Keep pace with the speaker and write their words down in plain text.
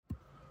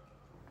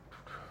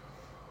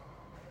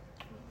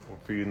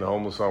feeding the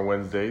homeless on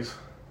Wednesdays.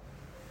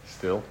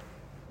 Still.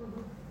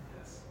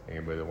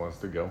 Anybody that wants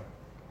to go.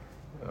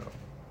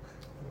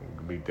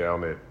 We'll meet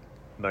down at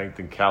 9th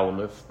and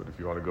Calumet, but if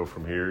you want to go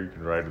from here, you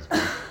can ride with me.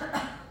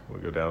 We'll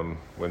go down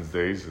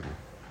Wednesdays, and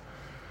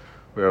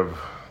we have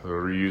the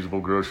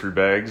reusable grocery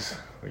bags.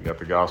 We got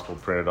the gospel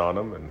printed on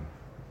them, and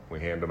we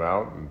hand them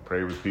out and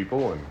pray with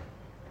people and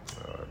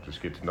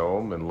just get to know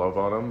them and love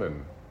on them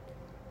and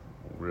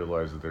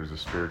realize that there's a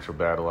spiritual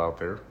battle out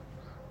there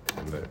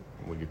and that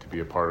we get to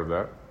be a part of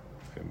that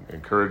and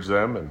encourage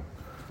them and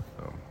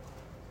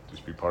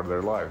just be part of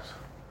their lives.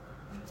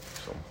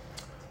 So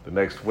the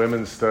next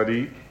women's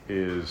study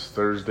is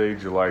Thursday,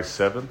 July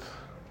 7th,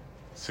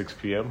 6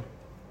 p.m.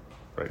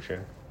 Right,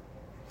 Shane?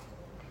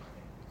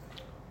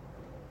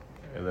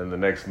 And then the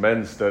next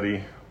men's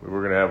study, we were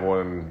going to have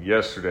one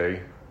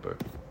yesterday,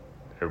 but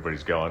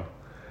everybody's gone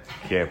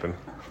camping,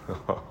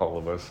 all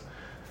of us.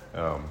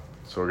 So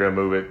we're going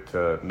to move it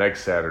to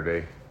next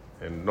Saturday.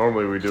 And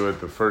normally we do it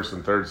the first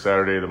and third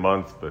Saturday of the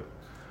month, but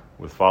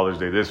with Father's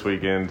Day this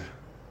weekend,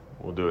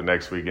 we'll do it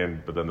next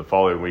weekend. But then the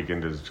following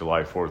weekend is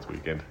July 4th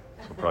weekend.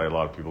 So probably a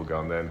lot of people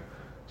gone then.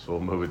 So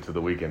we'll move it to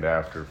the weekend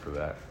after for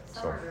that.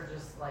 Summers are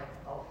just like,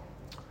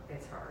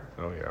 it's hard.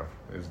 Oh yeah,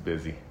 it's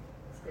busy.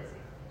 It's busy.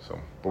 So,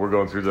 but we're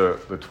going through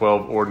the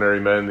 12 ordinary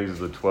men.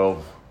 These are the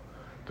 12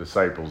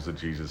 disciples that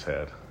Jesus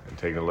had, and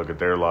taking a look at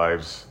their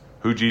lives,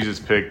 who Jesus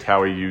picked,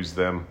 how he used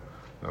them.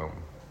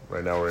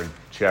 Right now we're in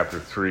chapter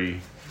 3,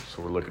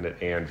 so we're looking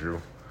at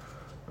Andrew.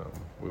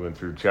 We went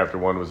through chapter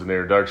 1 was an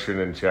introduction,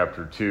 and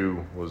chapter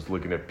 2 was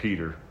looking at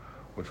Peter,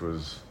 which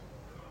was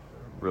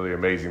really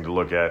amazing to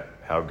look at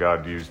how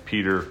God used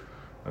Peter,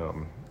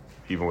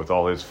 even with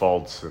all his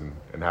faults, and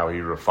how he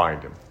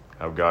refined him,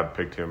 how God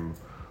picked him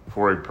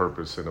for a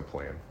purpose and a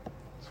plan.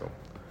 So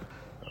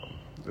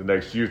the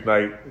next youth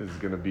night is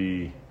going to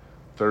be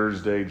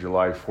Thursday,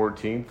 July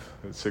 14th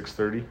at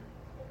 6:30.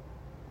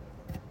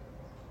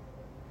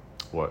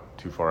 What,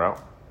 too far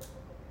out?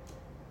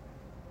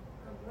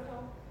 A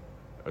little.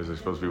 Is there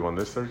supposed to be one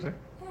this Thursday?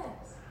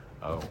 Yes.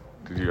 Oh,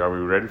 are we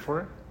ready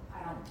for it? I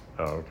don't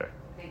Oh, okay.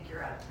 think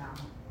you're out of town.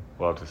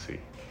 We'll have to see.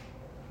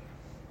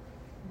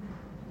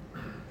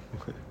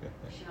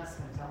 She must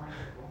have been telling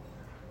people.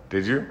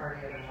 Did you?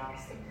 Party at her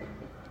house.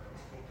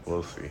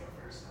 We'll see.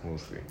 We'll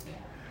see.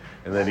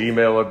 And then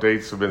email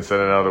updates. We've been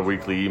sending out a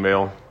weekly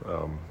email.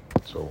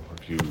 So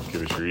if you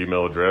give us your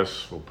email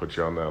address, we'll put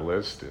you on that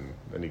list. And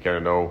then you kind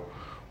of know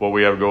what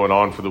we have going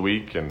on for the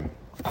week. And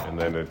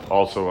then it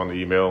also on the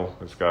email,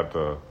 it's got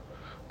the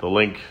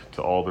link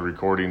to all the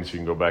recordings. You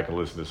can go back and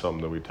listen to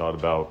something that we taught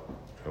about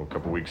a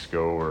couple weeks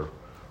ago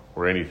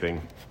or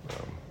anything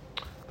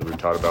that we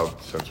taught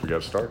about since we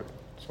got started.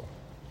 So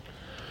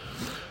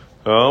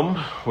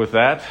with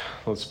that,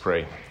 let's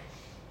pray.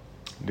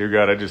 Dear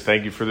God, I just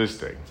thank you for this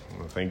day.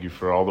 I thank you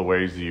for all the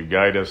ways that you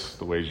guide us,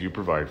 the ways you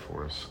provide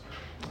for us.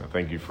 I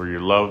thank you for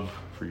your love,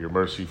 for your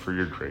mercy, for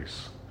your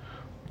grace.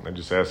 I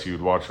just ask you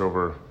would watch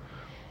over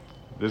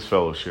this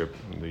fellowship,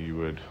 and that you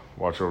would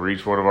watch over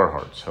each one of our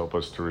hearts. Help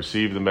us to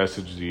receive the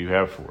message that you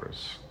have for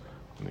us,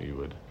 and that you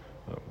would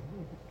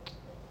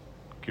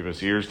give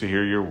us ears to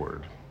hear your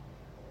word.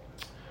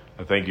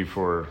 I thank you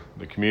for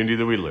the community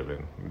that we live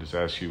in. I just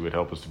ask you would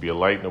help us to be a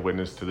light and a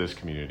witness to this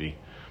community,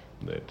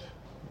 that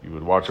you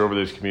would watch over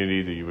this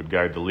community, that you would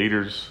guide the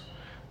leaders,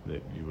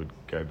 that you would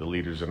guide the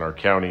leaders in our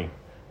county,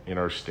 in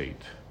our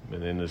state,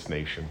 and in this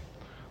nation.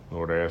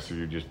 Lord, I ask that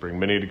you just bring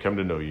many to come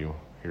to know you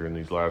here in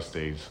these last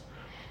days.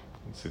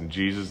 It's in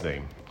Jesus'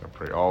 name I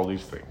pray all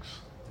these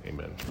things.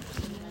 Amen.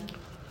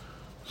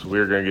 So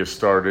we're going to get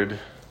started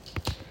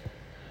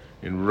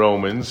in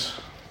Romans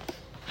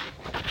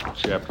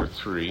chapter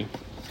 3.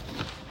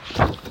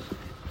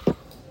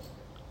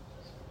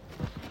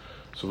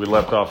 So we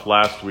left off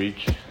last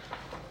week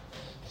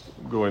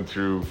going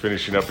through,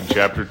 finishing up in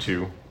chapter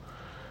 2.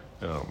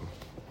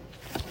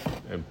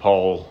 And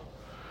Paul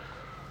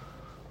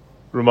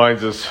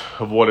reminds us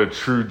of what a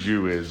true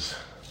Jew is.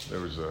 There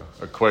was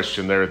a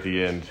question there at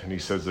the end, and he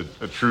says that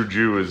a true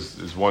Jew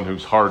is one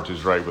whose heart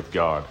is right with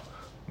God.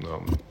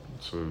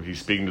 So he's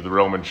speaking to the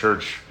Roman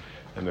church,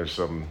 and there's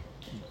some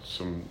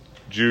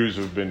Jews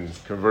who've been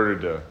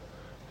converted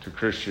to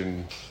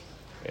Christian,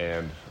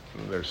 and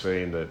they're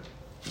saying that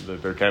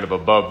they're kind of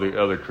above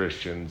the other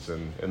Christians,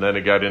 and then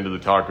it got into the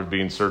talk of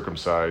being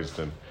circumcised,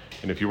 and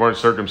if you weren't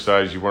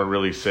circumcised, you weren't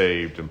really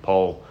saved, and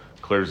Paul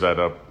clears that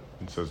up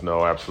and says,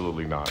 no,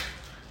 absolutely not.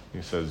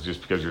 He says,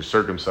 just because you're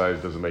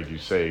circumcised doesn't make you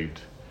saved.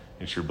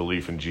 It's your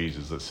belief in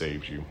Jesus that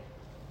saves you.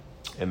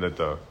 And that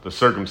the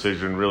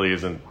circumcision really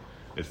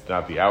it's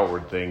not the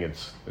outward thing,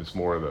 it's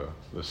more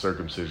the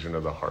circumcision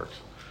of the heart.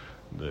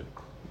 That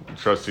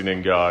trusting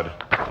in God,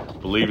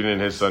 believing in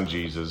his son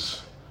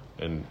Jesus,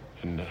 and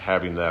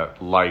having that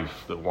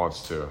life that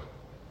wants to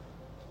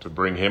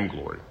bring him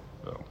glory.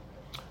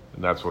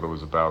 And that's what it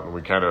was about. And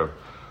we kind of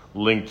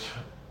linked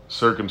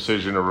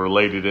circumcision or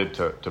related it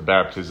to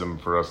baptism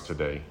for us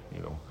today.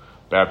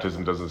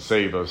 Baptism doesn't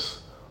save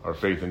us. Our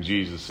faith in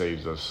Jesus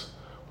saves us.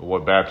 But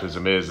what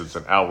baptism is, it's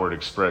an outward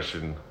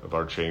expression of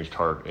our changed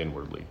heart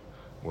inwardly.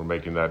 we're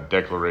making that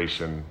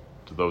declaration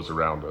to those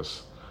around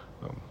us.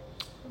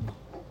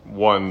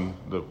 One,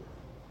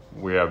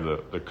 we have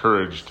the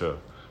courage to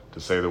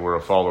say that we're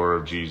a follower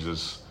of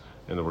Jesus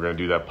and that we're going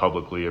to do that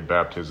publicly at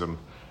baptism.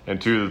 And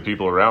two, the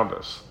people around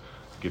us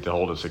get to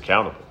hold us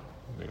accountable,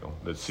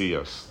 that see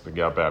us, that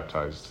got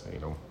baptized,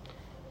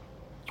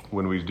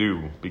 when we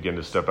do begin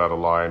to step out of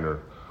line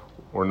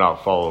or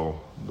not follow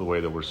the way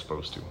that we're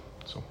supposed to.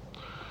 So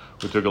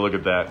we took a look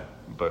at that.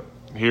 But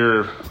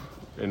here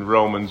in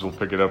Romans, we'll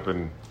pick it up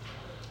in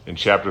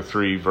chapter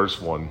 3,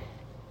 verse 1.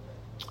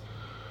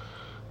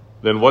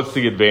 Then what's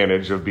the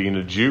advantage of being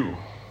a Jew?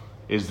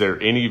 Is there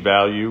any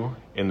value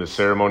in the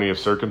ceremony of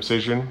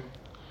circumcision?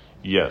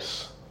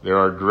 Yes, there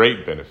are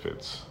great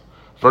benefits.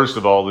 First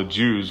of all, the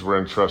Jews were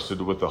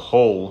entrusted with the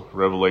whole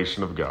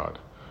revelation of God.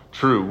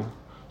 True,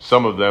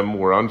 some of them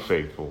were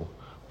unfaithful,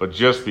 but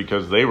just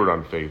because they were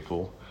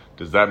unfaithful,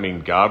 does that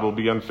mean God will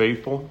be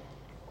unfaithful?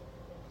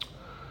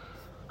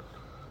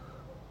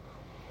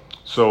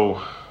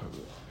 So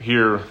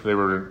here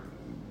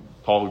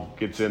Paul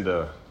gets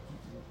into,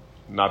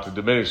 not to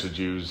diminish the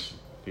Jews,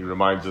 he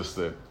reminds us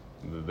that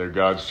they're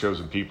God's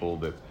chosen people,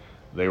 that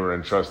they were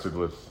entrusted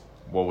with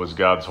what was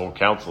God's whole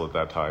counsel at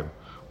that time,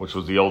 which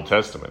was the Old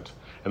Testament.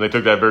 And they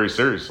took that very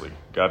seriously.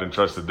 God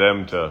entrusted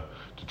them to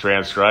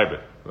transcribe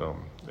it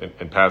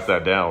and pass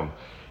that down.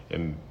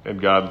 And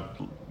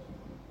God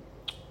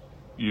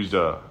used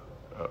a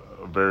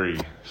very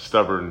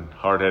stubborn,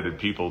 hard-headed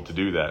people to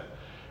do that,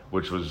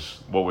 which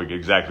was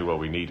exactly what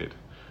we needed.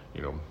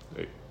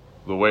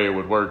 The way it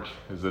would work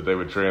is that they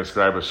would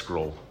transcribe a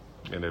scroll,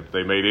 and if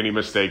they made any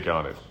mistake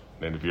on it,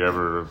 and if you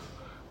ever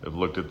have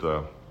looked at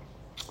the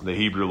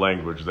Hebrew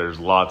language, there's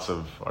lots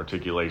of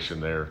articulation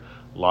there,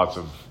 lots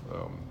of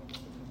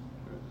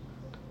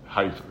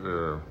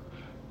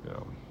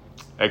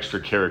extra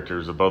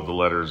characters above the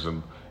letters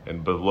and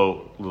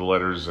below the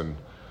letters, and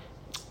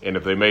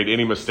if they made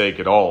any mistake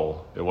at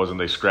all, it wasn't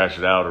they scratched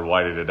it out or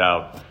whited it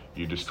out.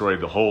 You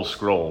destroyed the whole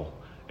scroll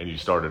and you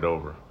started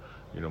over.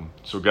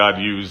 So God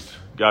knew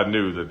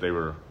that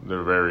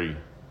they're very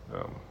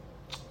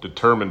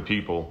determined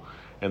people,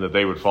 and that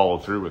they would follow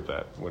through with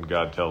that when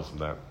God tells them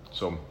that.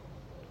 So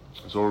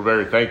we're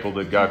very thankful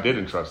that God did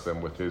entrust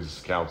them with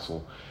his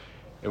counsel.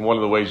 And one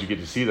of the ways you get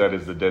to see that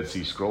is the Dead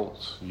Sea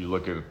Scrolls. You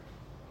look at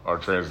our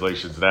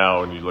translations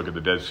now and you look at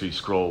the Dead Sea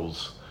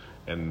Scrolls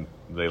and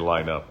they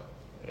line up.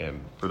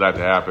 And for that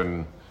to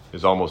happen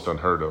is almost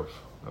unheard of.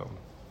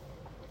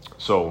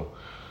 So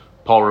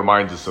Paul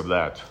reminds us of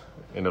that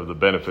and of the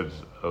benefits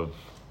of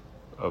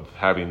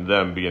having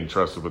them be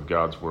entrusted with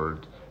God's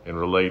word and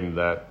relating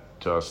that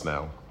to us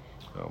now.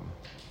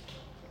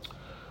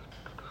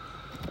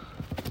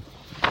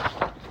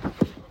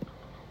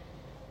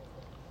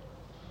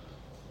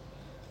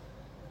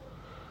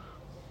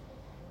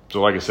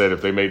 So like I said,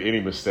 if they made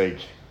any mistake,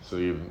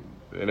 and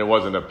it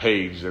wasn't a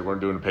page, they weren't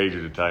doing a page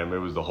at a time, it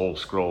was the whole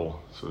scroll.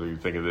 So you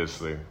think of this,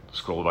 the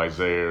scroll of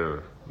Isaiah,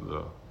 or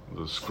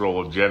the scroll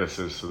of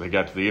Genesis. So they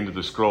got to the end of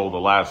the scroll, the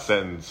last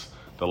sentence,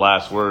 the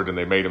last word, and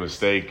they made a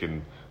mistake,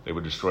 and they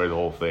would destroy the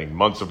whole thing.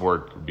 Months of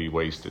work would be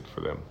wasted for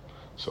them.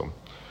 So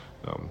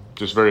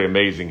just very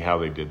amazing how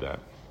they did that.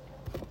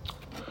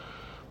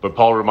 But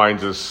Paul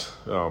reminds us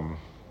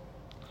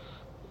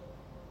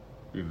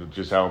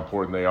just how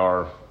important they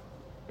are.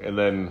 And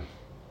then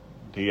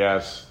he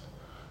asks,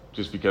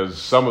 just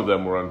because some of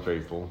them were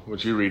unfaithful,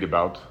 which you read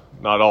about,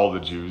 not all the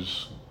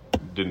Jews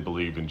didn't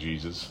believe in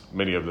Jesus.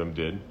 Many of them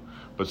did.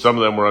 But some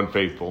of them were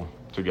unfaithful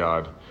to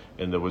God,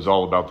 and it was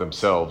all about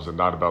themselves and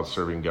not about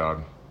serving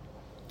God.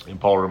 And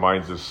Paul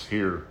reminds us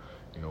here,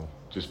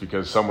 just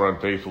because some were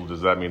unfaithful,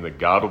 does that mean that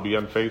God will be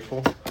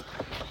unfaithful?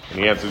 And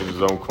he answers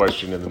his own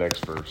question in the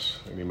next verse,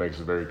 and he makes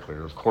it very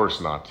clear. Of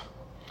course not.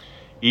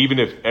 Even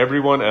if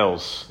everyone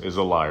else is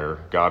a liar,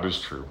 God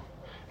is true.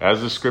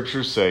 As the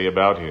scriptures say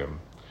about him,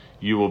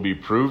 you will be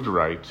proved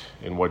right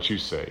in what you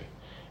say,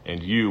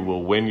 and you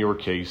will win your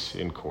case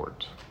in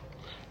court.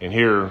 And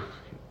here,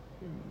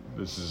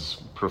 this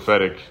is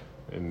prophetic,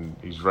 and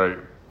he's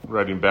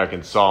writing back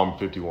in Psalm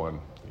 51.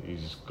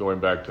 He's going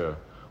back to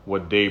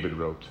what David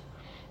wrote.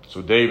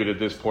 So David, at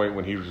this point,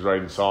 when he was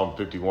writing Psalm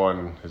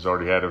 51, has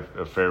already had an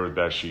affair with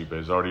Bathsheba,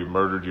 has already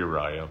murdered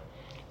Uriah,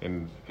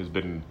 and has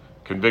been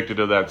convicted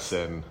of that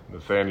sin.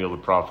 Nathaniel the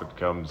prophet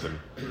comes and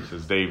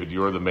says, David,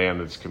 you're the man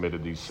that's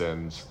committed these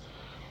sins.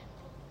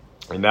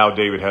 And now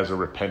David has a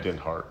repentant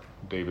heart.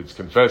 David's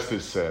confessed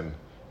his sin,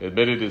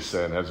 admitted his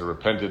sin, has a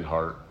repentant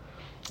heart,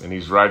 and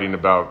he's writing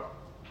about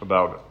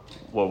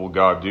what will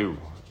God do.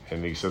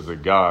 And he says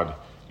that God,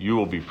 you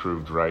will be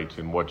proved right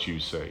in what you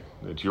say,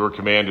 that your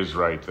command is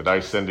right, that I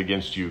sinned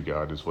against you,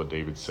 God, is what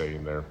David's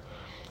saying there,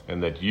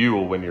 and that you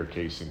will win your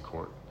case in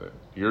court, that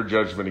your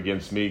judgment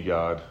against me,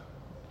 God,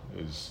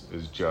 is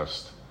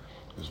just,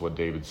 is what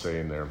David's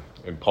saying there.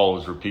 And Paul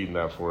is repeating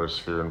that for us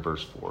here in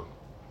verse 4.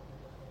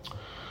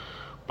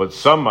 But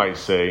some might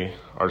say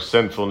our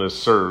sinfulness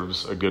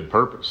serves a good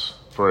purpose,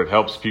 for it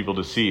helps people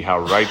to see how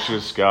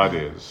righteous God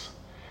is.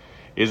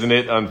 Isn't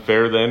it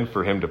unfair then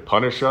for him to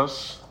punish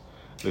us?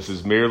 This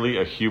is merely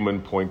a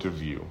human point of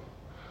view.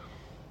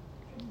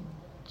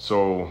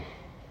 So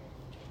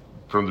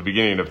from the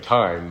beginning of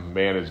time,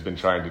 man has been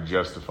trying to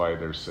justify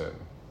their sin.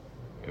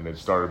 And it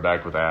started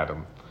back with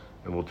Adam.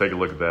 And we'll take a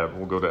look at that.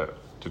 We'll go to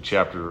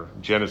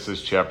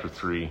Genesis chapter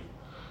 3,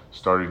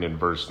 starting in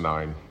verse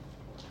 9.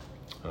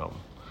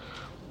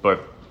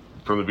 But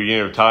from the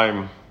beginning of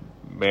time,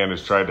 man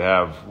has tried to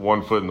have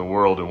one foot in the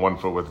world and one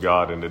foot with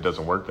God, and it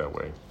doesn't work that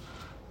way.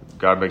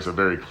 God makes it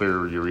very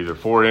clear you're either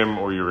for him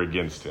or you're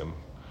against him,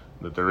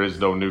 that there is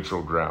no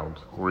neutral ground.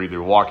 We're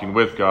either walking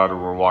with God or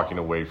we're walking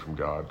away from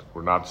God.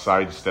 We're not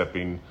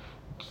sidestepping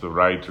to the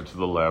right or to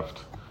the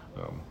left.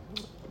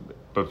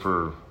 But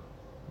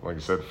like I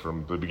said,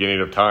 from the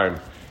beginning of time,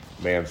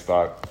 man's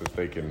thought that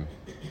they can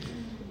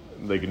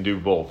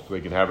do both.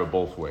 They can have it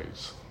both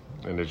ways.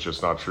 And it's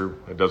just not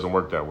true. It doesn't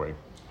work that way.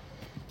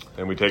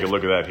 And we take a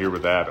look at that here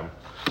with Adam.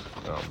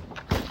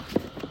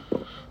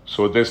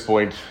 So at this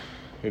point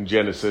in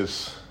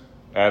Genesis,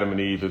 Adam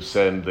and Eve have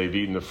sinned. They've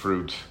eaten the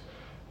fruit.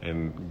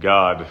 And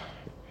God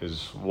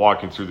is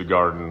walking through the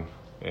garden,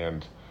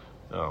 and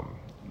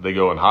they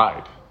go and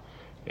hide.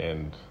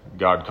 And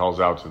God calls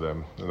out to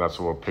them. And that's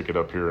what we'll pick it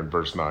up here in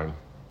verse 9.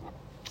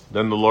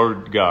 Then the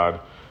Lord God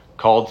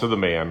called to the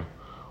man,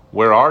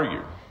 "Where are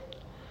you?"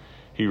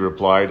 He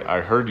replied,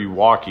 "I heard you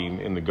walking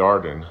in the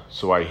garden,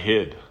 so I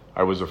hid.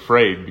 I was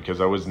afraid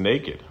because I was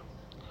naked."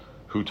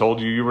 "Who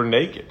told you you were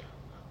naked?"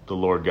 the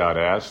Lord God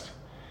asked.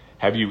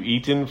 "Have you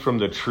eaten from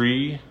the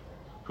tree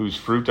whose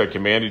fruit I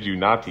commanded you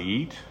not to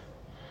eat?"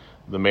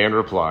 The man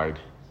replied,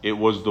 "It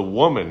was the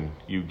woman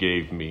you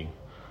gave me.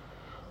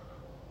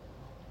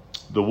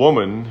 It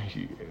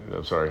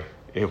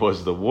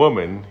was the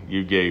woman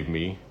you gave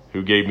me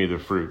who gave me the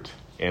fruit,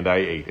 and I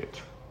ate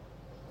it."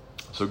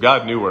 So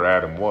God knew where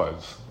Adam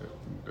was.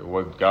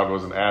 God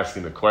wasn't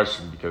asking the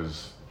question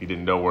because he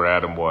didn't know where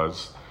Adam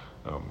was.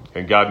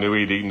 And God knew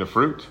he'd eaten the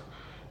fruit.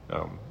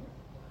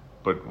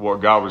 But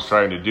what God was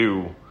trying to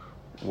do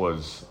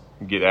was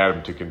get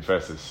Adam to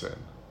confess his sin.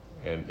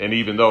 And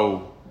even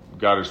though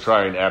God is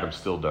trying, Adam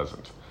still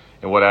doesn't.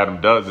 And what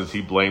Adam does is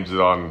he blames it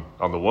on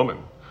the woman.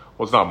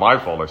 "Well, it's not my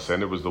fault I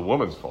sinned. It was the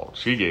woman's fault.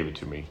 She gave it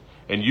to me.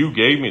 And you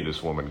gave me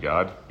this woman,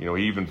 God." He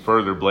even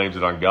further blames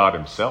it on God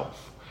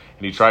himself.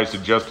 And he tries to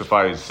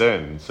justify his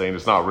sin, saying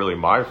it's not really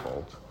my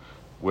fault.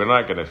 I'm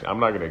not going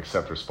to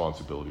accept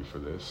responsibility for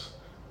this.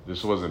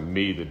 This wasn't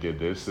me that did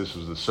this. This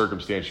was the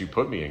circumstance you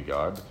put me in,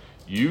 God.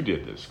 You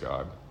did this,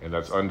 God. And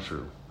that's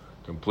untrue.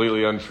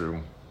 Completely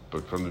untrue.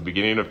 But from the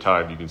beginning of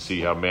time, you can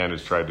see how man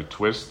has tried to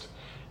twist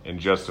and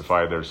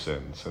justify their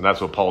sins. And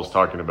that's what Paul's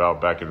talking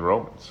about back in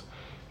Romans.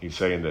 He's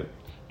saying that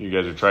you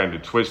guys are trying to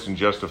twist and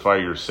justify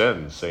your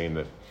sins, saying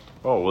that,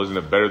 oh, well, isn't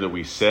it better that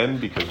we sin?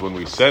 Because when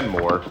we sin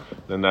more,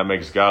 then that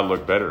makes God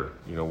look better.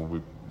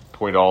 We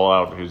point all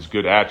out his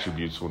good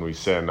attributes when we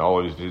sin,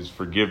 all of his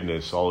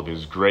forgiveness, all of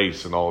his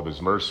grace, and all of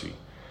his mercy.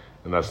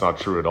 And that's not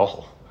true at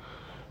all.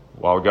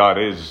 While God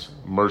is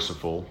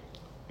merciful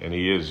and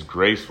he is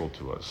graceful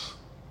to us,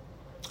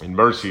 and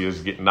mercy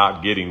is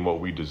not getting what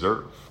we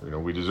deserve.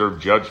 We deserve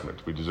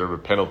judgment. We deserve a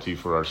penalty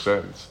for our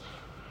sins.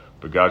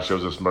 But God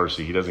shows us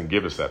mercy. He doesn't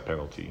give us that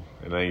penalty.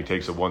 And then he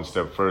takes it one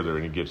step further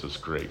and he gives us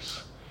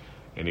grace.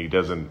 And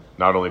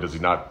not only does he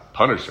not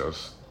punish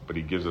us, but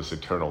he gives us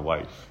eternal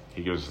life.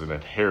 He gives us an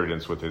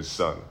inheritance with his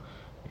son.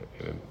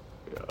 And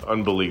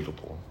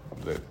unbelievable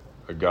that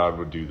a God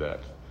would do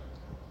that.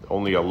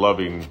 Only a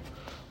loving,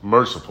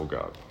 merciful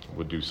God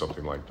would do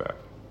something like that.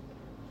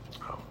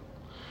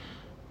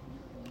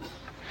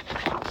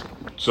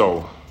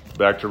 So,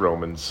 back to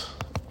Romans.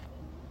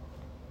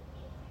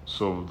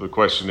 So the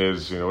question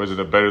is, isn't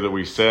it better that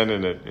we sin?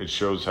 And it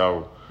shows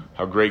how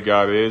great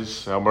God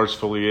is, how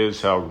merciful he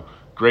is, how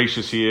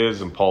gracious he is.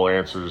 And Paul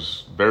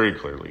answers very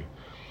clearly,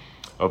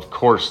 of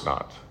course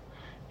not.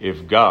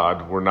 If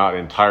God were not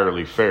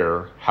entirely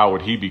fair, how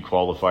would he be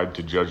qualified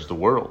to judge the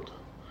world?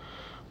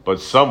 But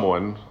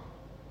someone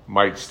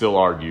might still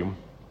argue,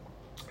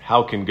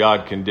 how can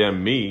God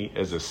condemn me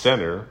as a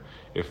sinner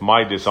if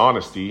my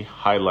dishonesty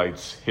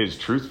highlights his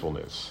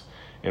truthfulness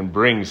and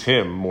brings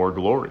him more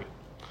glory?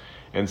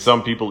 And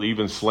some people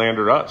even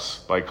slander us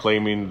by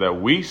claiming that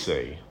we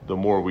say the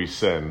more we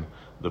sin,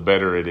 the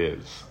better it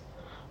is.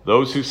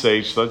 Those who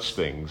say such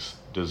things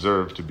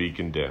deserve to be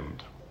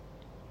condemned.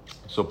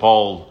 So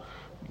Paul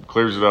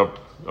clears it up.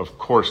 Of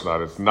course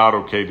not. It's not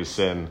okay to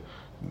sin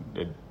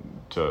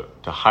to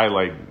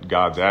highlight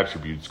God's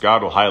attributes.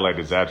 God will highlight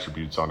his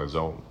attributes on his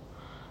own.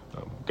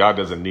 God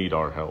doesn't need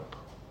our help.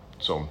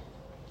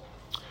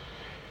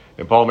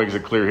 And Paul makes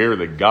it clear here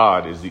that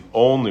God is the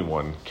only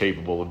one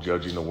capable of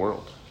judging the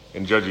world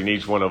and judging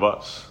each one of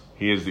us.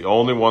 He is the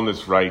only one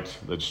that's right,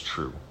 that's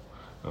true.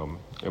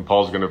 And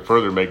Paul's going to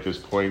further make this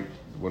point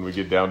when we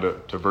get down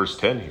to verse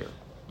 10 here.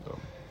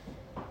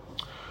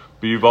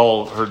 But you've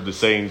all heard the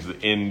sayings, the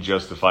end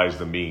justifies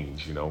the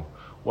means,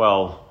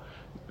 Well,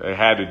 I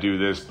had to do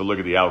this, but look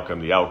at the outcome.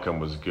 The outcome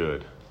was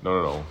good.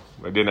 No.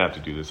 I didn't have to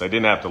do this. I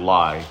didn't have to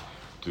lie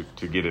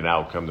to get an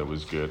outcome that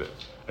was good.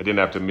 I didn't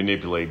have to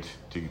manipulate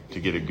to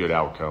get a good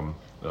outcome.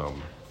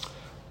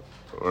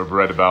 I've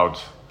read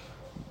about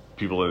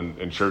people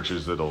in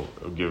churches that'll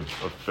give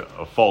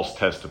a false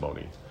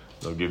testimony.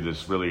 They'll give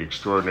this really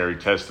extraordinary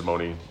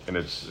testimony, and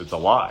it's a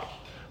lie,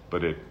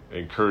 but it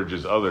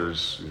encourages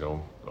others,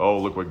 oh,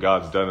 look what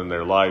God's done in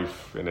their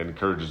life, and it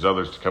encourages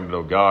others to come to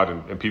know God,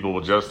 and people will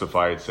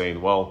justify it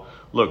saying, well,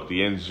 look,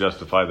 the ends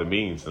justify the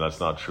means, and that's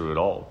not true at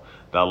all.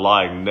 That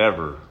lie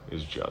never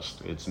is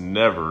just. It's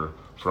never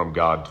from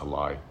God to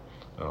lie.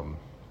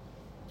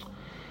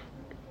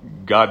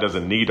 God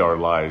doesn't need our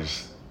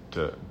lies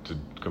to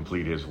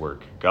complete his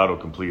work. God will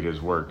complete his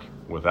work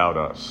without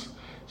us.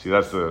 See,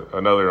 that's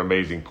another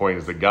amazing point,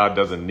 is that God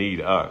doesn't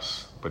need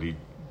us, but he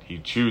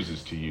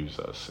chooses to use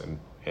us,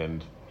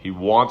 and he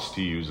wants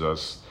to use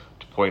us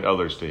to point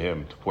others to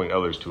him, to point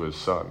others to his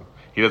son.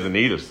 He doesn't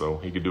need us, though.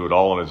 He could do it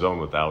all on his own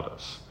without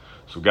us.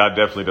 So God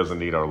definitely doesn't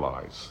need our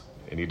lies,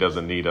 and he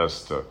doesn't need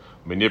us to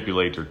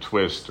manipulate or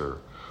twist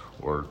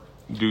or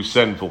do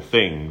sinful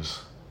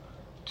things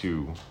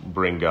to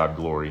bring God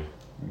glory.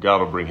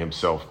 God will bring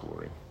himself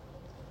glory.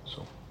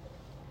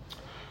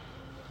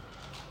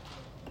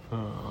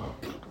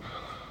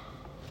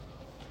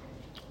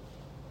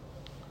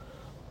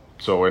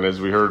 And as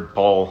we heard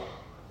Paul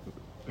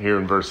here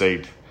in verse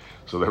 8,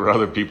 so there were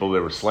other people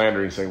that were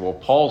slandering, saying, well,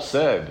 Paul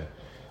said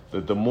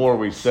that the more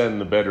we sin,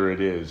 the better it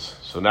is.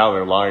 So now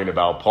they're lying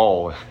about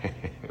Paul.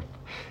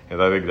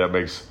 And I think that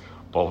makes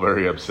Paul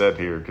very upset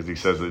here, because he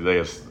says that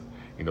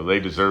they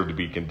deserve to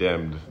be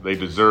condemned. They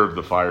deserve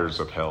the fires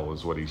of hell,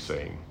 is what he's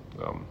saying.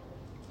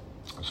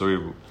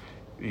 So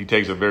he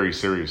takes it very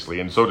seriously,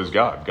 and so does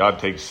God. God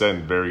takes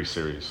sin very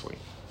seriously.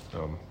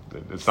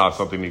 It's not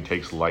something he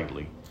takes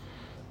lightly.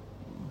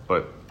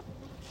 But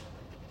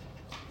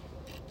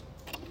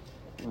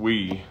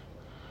we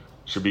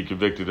should be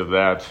convicted of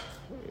that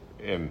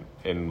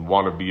and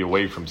want to be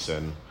away from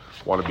sin,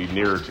 want to be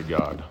nearer to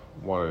God,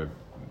 want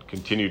to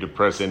continue to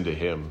press into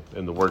him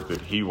in the work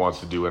that he wants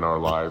to do in our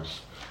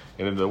lives.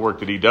 And in the work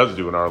that he does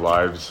do in our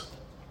lives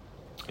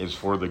is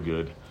for the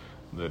good.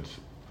 That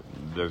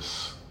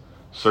this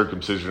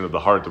circumcision of the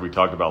heart that we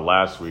talked about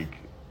last week,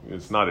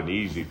 it's not an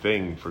easy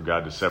thing for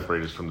God to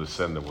separate us from the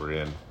sin that we're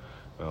in.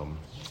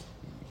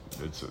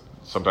 It's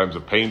sometimes a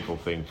painful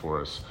thing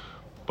for us,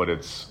 but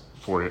it's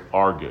for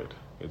our good.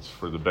 It's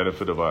for the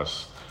benefit of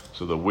us,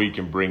 so that we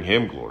can bring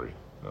him glory.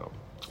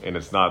 And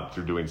it's not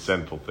through doing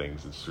sinful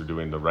things. It's through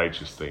doing the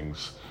righteous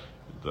things,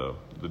 the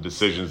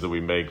decisions that we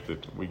make,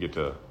 that we get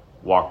to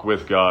walk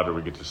with God or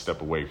we get to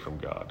step away from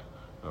God.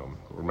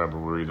 Remember,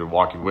 we're either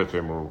walking with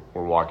him or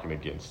we're walking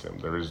against him.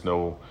 There is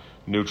no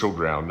neutral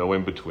ground, no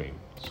in between.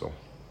 So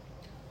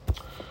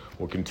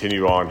we'll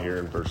continue on here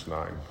in verse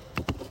 9.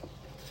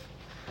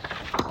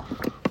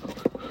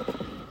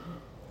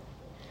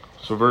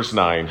 So verse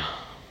 9,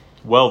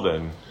 well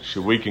then,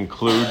 should we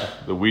conclude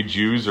that we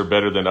Jews are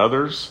better than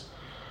others?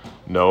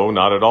 No,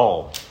 not at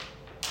all.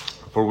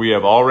 For we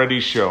have already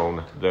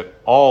shown that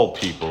all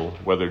people,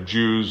 whether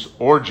Jews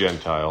or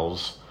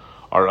Gentiles,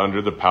 are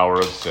under the power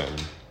of sin.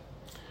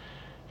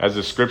 As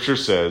the scripture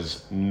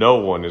says, no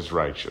one is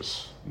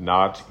righteous,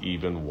 not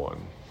even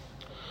one.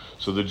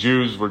 So the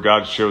Jews were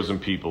God's chosen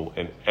people,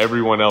 and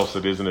everyone else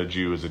that isn't a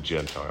Jew is a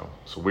Gentile.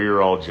 So we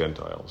are all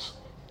Gentiles.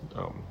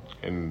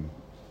 And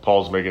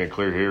Paul's making it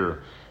clear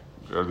here,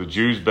 are the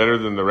Jews better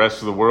than the rest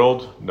of the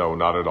world? No,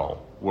 not at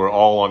all. We're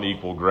all on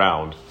equal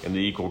ground, and the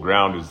equal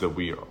ground is that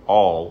we are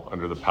all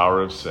under the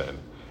power of sin,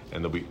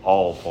 and that we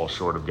all fall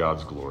short of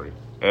God's glory.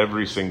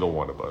 Every single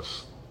one of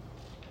us.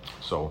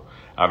 So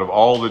out of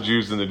all the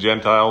Jews and the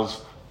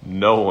Gentiles,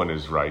 no one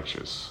is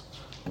righteous.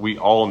 We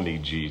all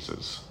need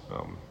Jesus.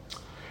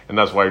 And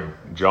that's why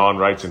John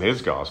writes in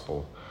his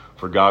gospel,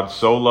 for God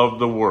so loved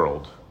the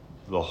world,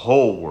 the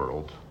whole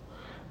world,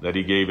 that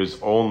he gave his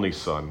only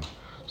Son,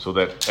 so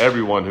that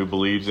everyone who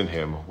believes in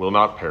him will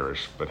not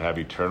perish, but have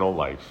eternal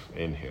life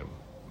in him.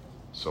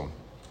 So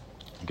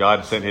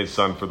God sent his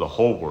Son for the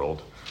whole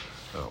world,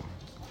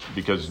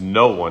 because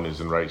no one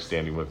is in right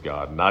standing with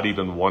God, not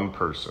even one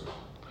person.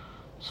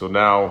 So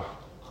now,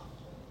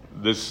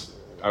 I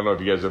don't know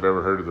if you guys have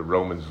ever heard of the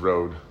Romans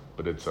Road,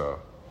 but it's an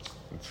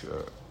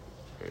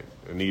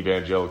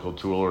evangelical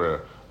tool,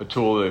 or a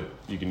tool that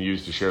you can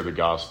use to share the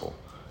gospel.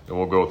 And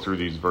we'll go through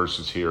these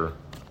verses here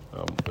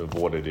of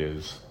what it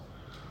is.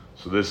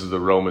 So this is the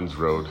Romans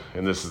Road,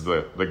 and this is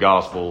the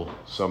gospel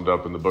summed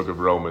up in the book of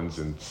Romans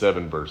in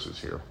 7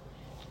 verses here.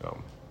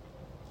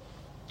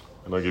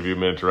 And I'll give you a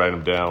minute to write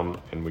them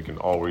down, and we can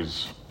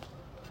always,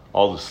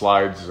 all the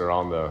slides are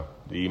on the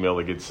email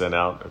that gets sent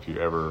out. If you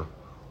ever,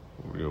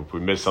 if we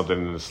miss something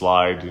in the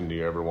slide and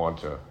you ever want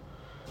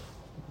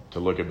to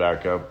look it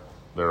back up,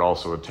 they're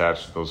also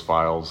attached to those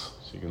files,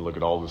 so you can look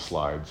at all the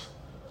slides.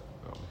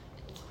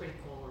 It's pretty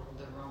cool.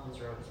 The Romans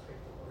Road is pretty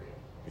cool to read.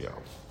 Yeah.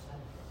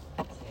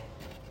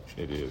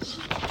 It is.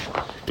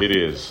 It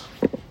is.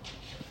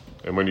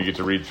 And when you get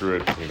to read through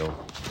it,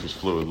 just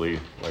fluidly,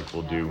 like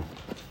we'll do,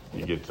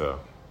 you get to,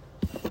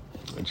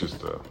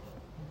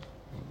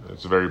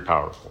 it's very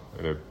powerful,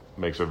 and it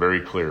makes it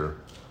very clear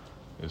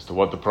as to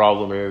what the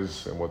problem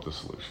is and what the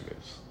solution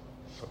is.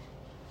 So.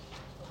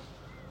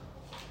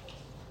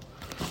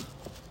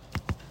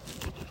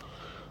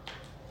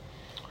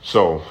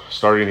 So,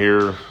 starting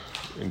here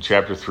in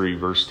chapter 3,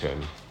 verse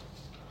 10.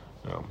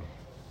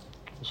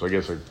 So I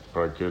guess I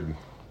probably could,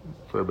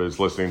 for everybody that's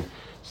listening,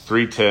 it's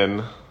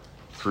 3:10,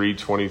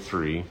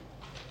 3:23,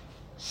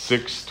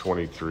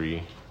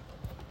 6:23,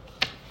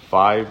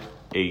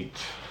 5:8,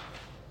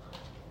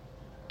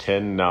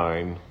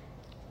 10:9,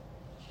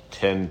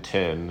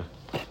 10:10,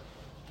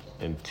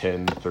 and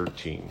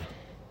 10:13.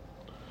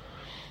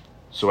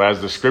 So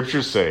as the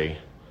scriptures say,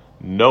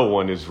 no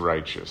one is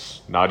righteous,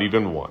 not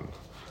even one.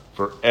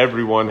 For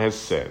everyone has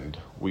sinned.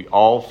 We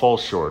all fall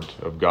short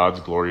of God's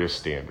glorious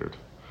standard.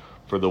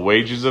 For the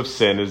wages of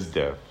sin is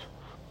death,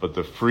 but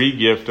the free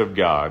gift of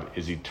God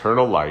is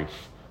eternal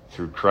life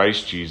through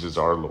Christ Jesus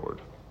our Lord.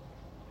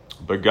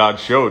 But God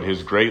showed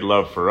his great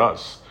love for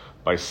us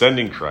by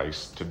sending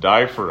Christ to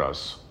die for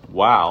us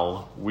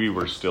while we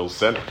were still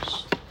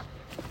sinners.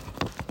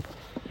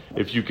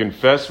 If you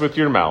confess with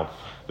your mouth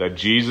that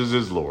Jesus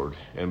is Lord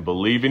and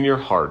believe in your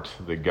heart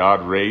that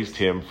God raised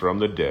him from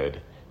the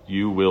dead,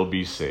 you will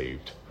be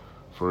saved.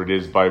 For it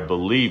is by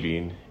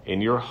believing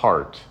in your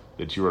heart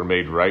that you are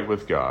made right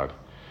with God,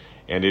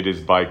 and it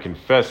is by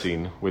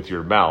confessing with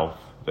your mouth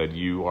that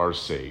you are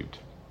saved.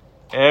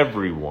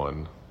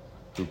 Everyone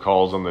who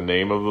calls on the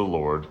name of the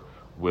Lord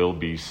will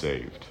be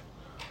saved.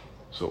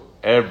 So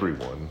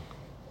everyone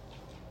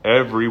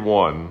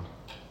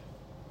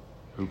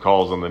who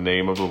calls on the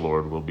name of the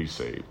Lord will be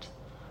saved.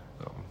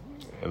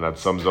 And that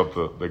sums up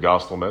the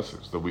gospel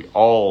message, that we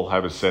all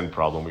have a sin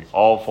problem. We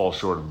all fall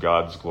short of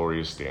God's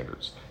glorious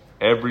standards.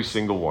 Every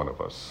single one of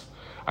us.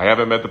 I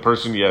haven't met the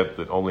person yet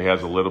that only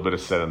has a little bit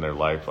of sin in their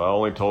life. I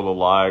only told a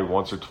lie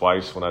once or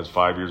twice when I was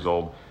 5 years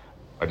old.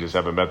 I just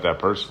haven't met that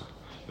person.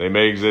 They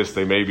may exist,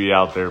 they may be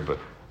out there, but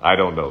I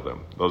don't know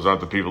them. Those aren't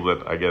the people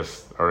that I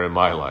guess are in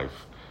my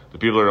life. The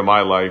people that are in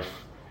my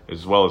life,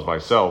 as well as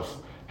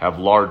myself, have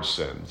large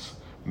sins,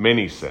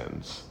 many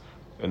sins,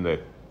 and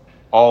that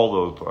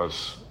all of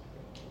us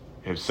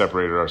have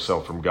separated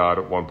ourselves from God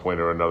at one point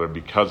or another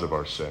because of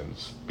our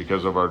sins,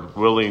 because of our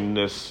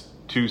willingness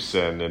to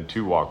sin and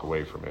to walk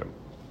away from him.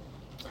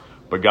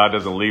 But God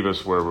doesn't leave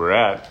us where we're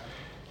at.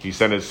 He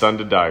sent his son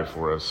to die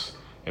for us.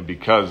 And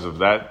because of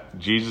that,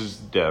 Jesus'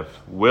 death,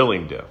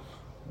 willing death,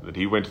 that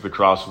he went to the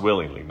cross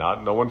willingly,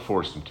 no one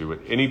forced him to.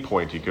 At any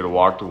point, he could have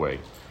walked away.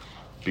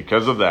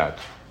 Because of that,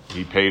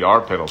 he paid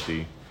our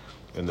penalty,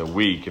 and that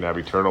we can have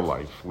eternal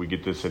life. We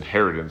get this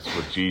inheritance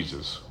with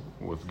Jesus,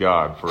 with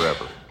God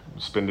forever.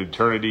 Spend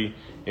eternity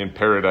in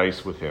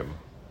paradise with him.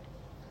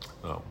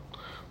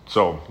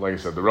 So, like I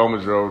said, the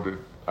Romans Road,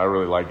 I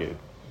really like it.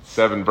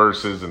 7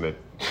 verses, and it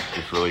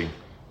just really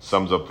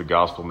sums up the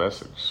gospel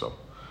message. So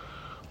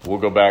we'll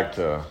go back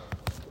to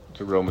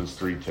Romans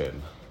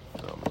 3:10.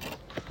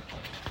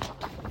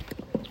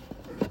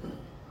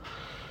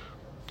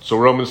 So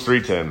Romans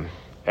 3:10,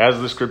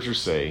 as the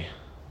scriptures say,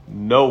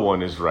 no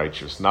one is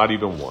righteous, not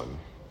even one.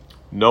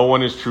 No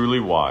one is truly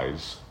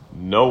wise.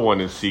 No one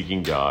is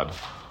seeking God.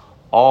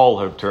 All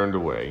have turned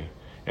away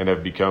and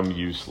have become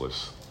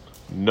useless.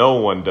 No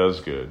one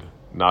does good,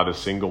 not a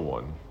single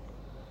one.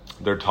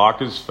 Their talk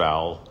is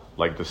foul,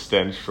 like the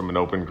stench from an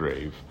open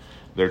grave.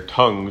 Their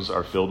tongues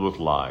are filled with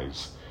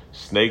lies.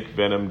 Snake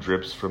venom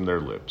drips from their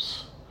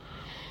lips.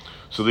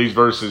 So these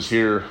verses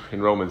here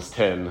in Romans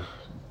 10,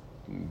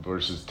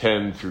 verses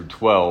 10 through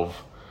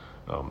 12,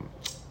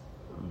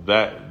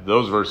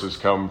 those verses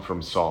come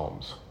from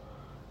Psalms.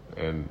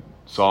 And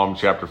Psalm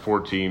chapter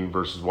 14,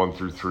 verses 1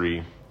 through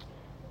 3,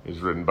 is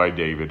written by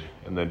David.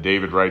 And then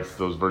David writes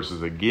those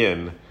verses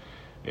again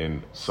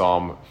in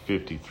Psalm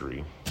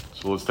 53.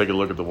 So let's take a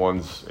look at the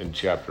ones in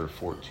chapter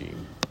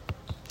 14.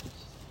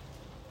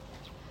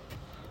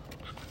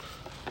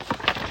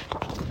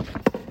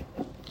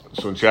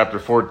 So in chapter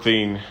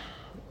 14,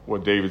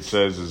 what David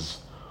says is,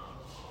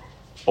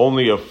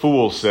 only a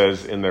fool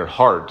says in their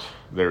heart,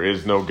 there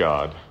is no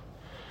God.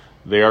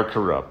 They are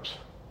corrupt,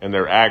 and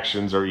their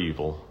actions are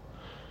evil.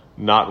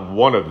 Not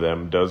one of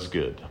them does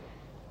good.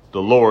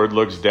 The Lord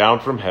looks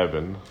down from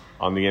heaven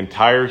on the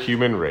entire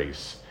human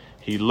race.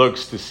 He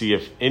looks to see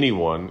if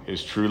anyone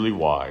is truly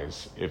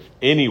wise, if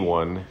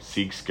anyone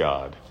seeks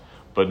God.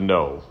 But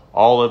no,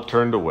 all have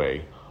turned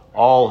away.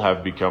 All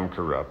have become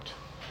corrupt.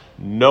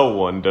 No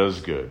one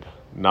does good,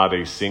 not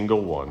a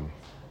single one.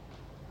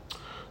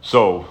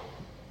 So,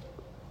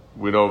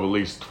 we know of at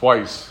least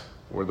twice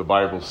where the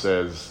Bible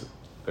says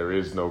there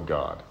is no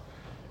God.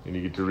 And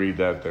you get to read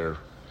that there.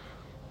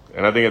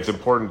 And I think it's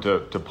important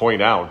to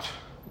point out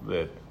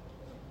that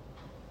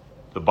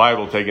the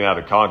Bible taken out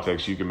of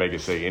context, you can make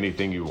it say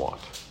anything you want.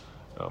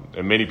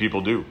 And many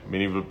people do.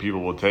 Many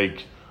people will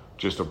take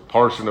just a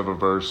portion of a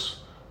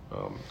verse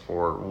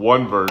or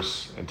one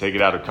verse and take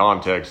it out of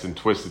context and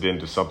twist it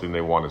into something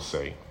they want to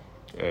say.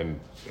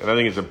 And I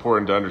think it's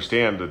important to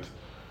understand that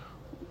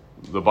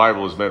the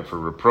Bible is meant for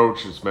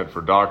reproach, it's meant for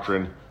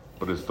doctrine,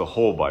 but it's the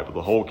whole Bible,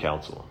 the whole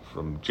counsel,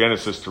 from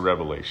Genesis to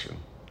Revelation.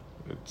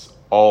 It's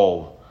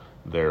all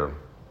there.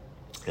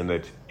 And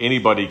that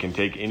anybody can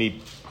take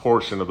any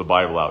portion of the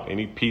Bible out,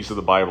 any piece of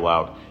the Bible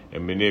out,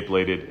 and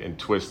manipulate it and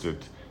twist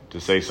it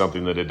to say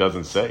something that it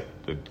doesn't say,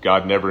 that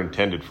God never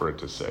intended for it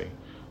to say.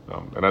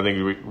 And I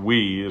think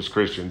we as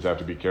Christians have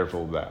to be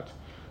careful of that.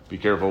 Be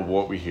careful of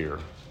what we hear.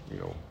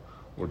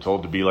 We're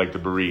told to be like the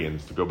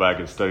Bereans, to go back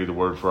and study the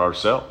word for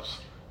ourselves.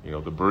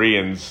 The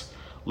Bereans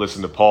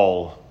listened to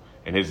Paul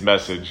and his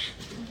message,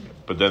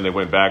 but then they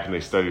went back and they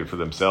studied it for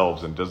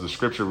themselves. And does the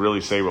scripture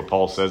really say what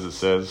Paul says it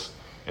says?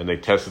 And they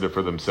tested it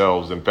for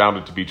themselves and found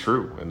it to be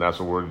true. And that's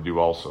what we're to do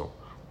also.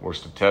 We're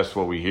to test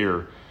what we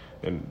hear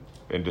and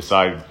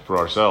decide for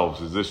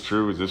ourselves, is this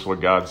true? Is this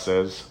what God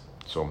says?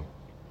 So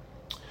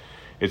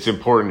it's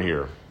important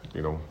here,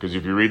 because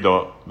if you read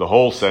the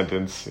whole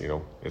sentence,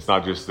 it's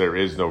not just there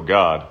is no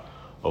God.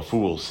 A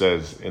fool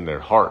says in their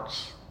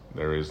hearts,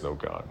 there is no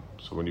God.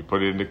 So when you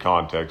put it into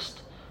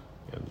context,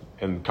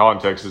 and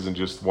context isn't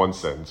just one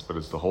sentence, but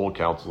it's the whole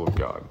counsel of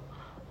God.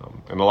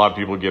 And a lot of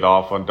people get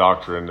off on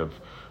doctrine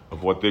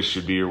of what this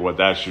should be or what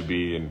that should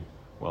be. And,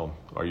 well,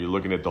 are you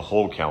looking at the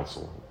whole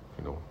counsel?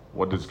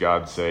 What does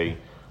God say?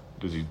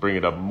 Does he bring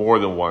it up more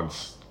than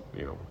once?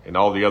 And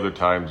all the other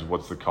times,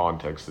 what's the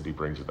context that he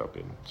brings it up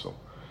in? So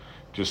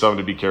just something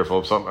to be careful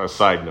of. A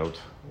side note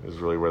is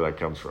really where that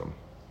comes from.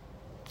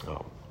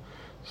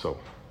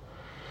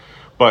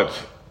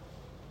 But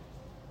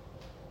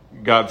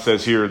God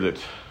says here that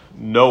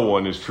no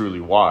one is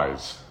truly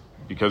wise,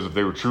 because if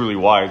they were truly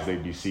wise,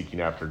 they'd be seeking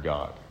after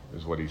God,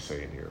 is what he's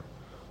saying here.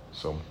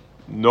 So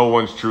no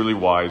one's truly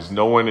wise.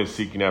 No one is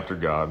seeking after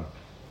God.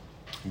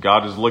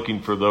 God is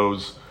looking for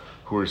those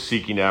who are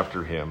seeking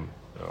after him.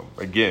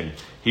 Again,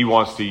 he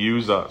wants to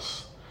use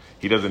us.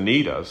 He doesn't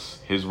need us.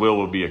 His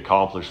will be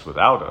accomplished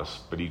without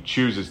us, but he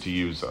chooses to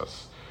use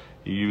us.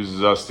 He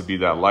uses us to be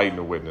that light and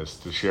a witness,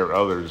 to share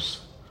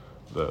others,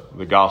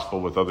 the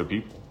gospel with other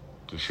people,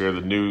 to share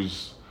the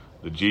news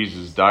that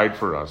Jesus died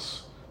for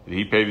us, that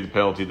he paid the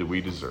penalty that we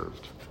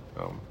deserved,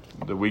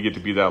 that we get to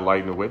be that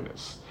light and a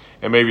witness.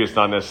 And maybe it's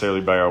not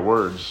necessarily by our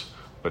words,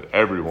 but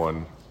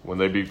everyone, when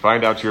they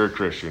find out you're a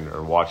Christian,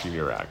 are watching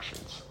your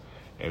actions.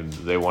 And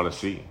they want to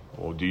see,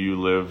 well, do you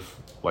live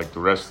like the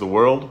rest of the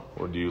world,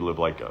 or do you live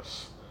like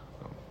us?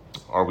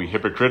 Are we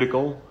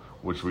hypocritical,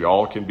 which we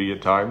all can be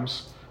at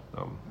times?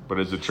 But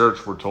as a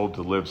church, we're told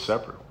to live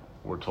separate.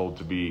 We're told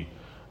to be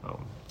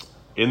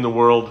in the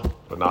world,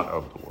 but not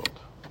of the world.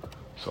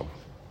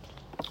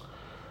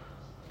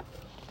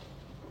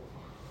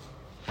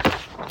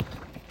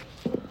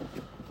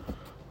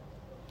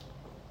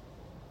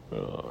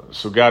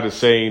 So God is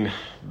saying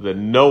that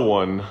no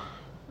one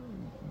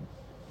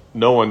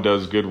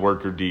does good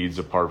work or deeds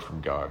apart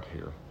from God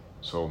here.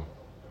 So,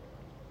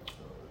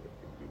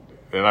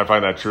 and I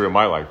find that true in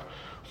my life.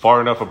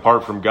 Far enough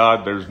apart from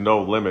God, there's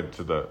no limit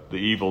to the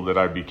evil that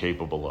I'd be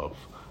capable of.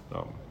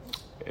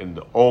 And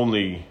the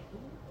only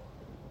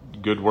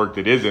good work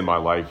that is in my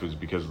life is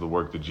because of the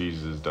work that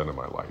Jesus has done in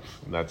my life.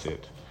 And that's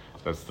it.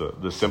 That's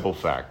the simple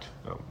fact.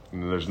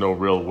 And there's no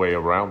real way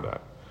around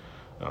that.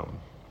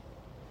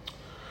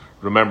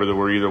 Remember that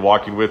we're either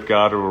walking with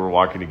God or we're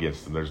walking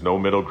against him. There's no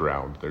middle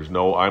ground. There's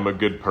no, I'm a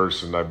good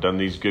person, I've done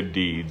these good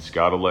deeds,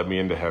 God will let me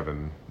into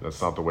heaven.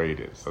 That's not the way it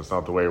is. That's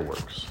not the way it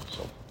works.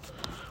 So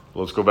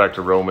let's go back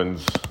to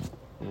Romans.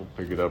 We'll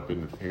pick it up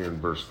here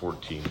in verse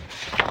 14.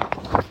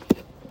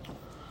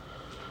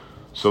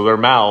 So their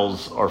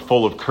mouths are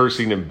full of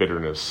cursing and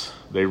bitterness.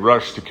 They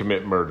rush to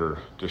commit murder.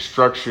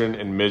 Destruction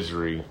and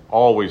misery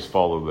always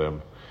follow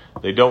them.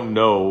 They don't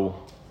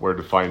know where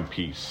to find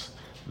peace.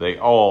 They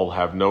all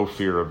have no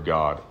fear of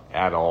God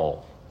at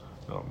all.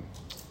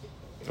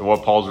 And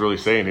what Paul's really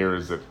saying here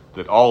is that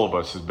all of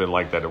us has been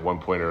like that at one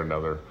point or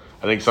another.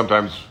 I think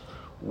sometimes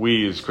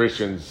we as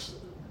Christians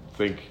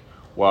think,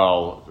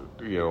 well,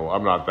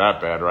 I'm not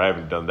that bad, or I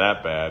haven't done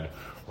that bad,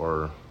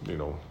 or,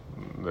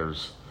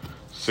 there's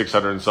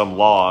 600 and some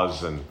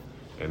laws, and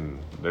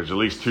there's at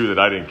least 2 that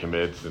I didn't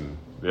commit, and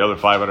the other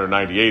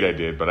 598 I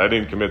did, but I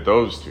didn't commit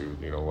those 2.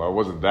 I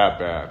wasn't that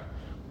bad.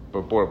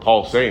 But what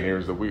Paul's saying here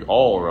is that we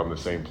all are on the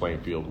same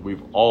playing field.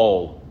 We've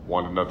all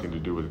wanted nothing to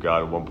do with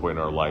God at one point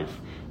in our life.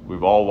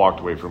 We've all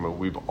walked away from it.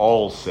 We've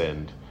all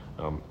sinned.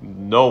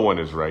 No one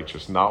is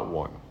righteous, not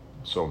one.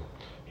 So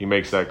he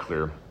makes that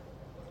clear.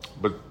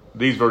 But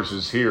these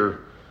verses here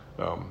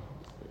come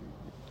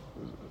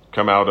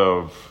out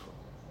of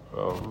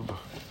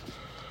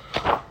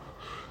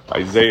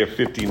Isaiah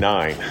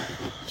 59.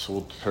 So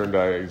we'll turn to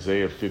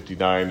Isaiah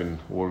 59, and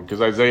because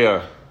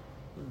Isaiah,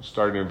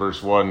 starting in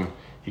verse 1,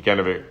 he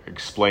kind of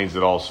explains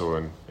it also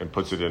and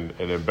puts it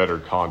in a better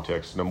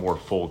context, in a more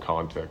full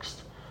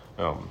context.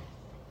 But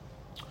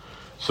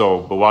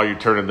while you're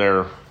turning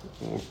there,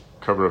 we'll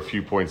cover a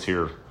few points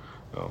here.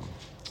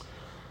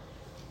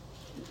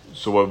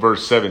 So what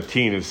verse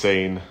 17 is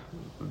saying,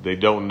 they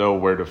don't know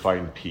where to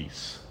find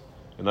peace.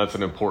 And that's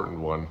an important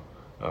one.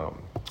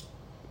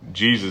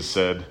 Jesus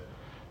said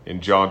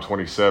in John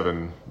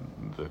 27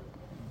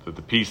 that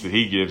the peace that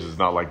he gives is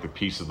not like the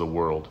peace of the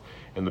world.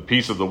 And the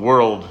peace of the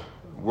world,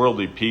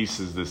 worldly peace,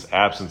 is this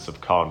absence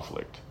of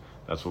conflict.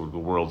 That's what the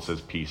world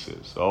says peace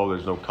is. Oh,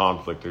 there's no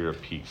conflict, there's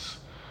peace.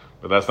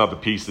 But that's not the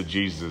peace that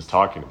Jesus is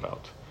talking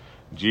about.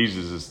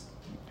 Jesus is,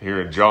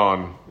 here in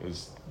John,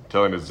 is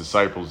telling his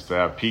disciples to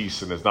have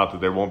peace, and it's not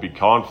that there won't be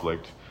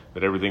conflict.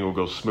 that everything will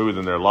go smooth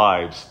in their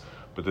lives,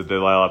 but that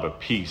they'll have a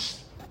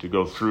peace to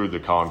go through the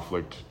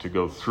conflict, to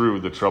go through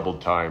the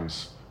troubled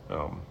times.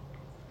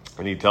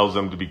 And he tells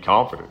them to be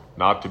confident,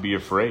 not to be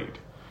afraid.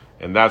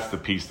 And that's the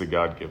peace that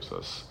God gives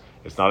us.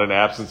 It's not an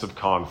absence of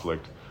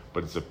conflict,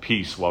 but it's a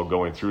peace while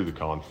going through the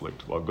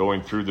conflict, while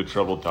going through the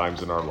troubled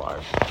times in our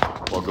lives,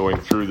 while going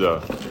through the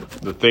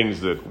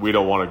things that we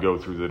don't want to go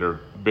through that are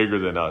bigger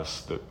than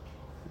us, that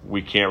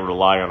we can't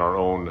rely on our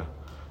own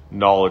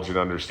knowledge and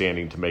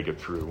understanding to make it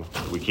through.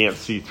 We can't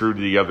see through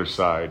to the other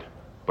side,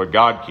 but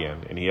God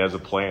can, and he has a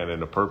plan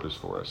and a purpose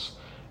for us.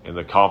 And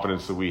the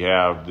confidence that we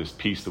have, this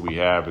peace that we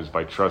have, is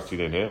by trusting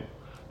in him,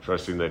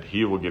 trusting that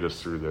he will get us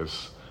through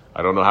this.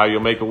 I don't know how you'll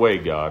make a way,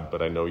 God,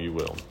 but I know you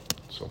will.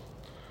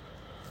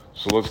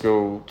 So let's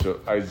go to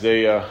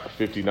Isaiah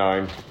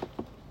 59,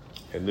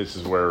 and this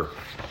is where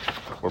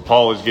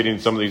Paul is getting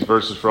some of these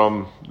verses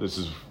from.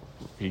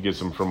 He gets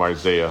them from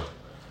Isaiah.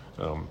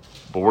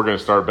 But we're going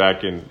to start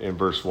back in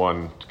verse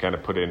 1 to kind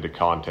of put it into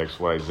context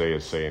what Isaiah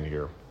is saying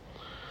here.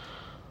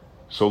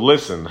 So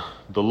listen,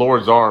 the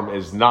Lord's arm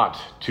is not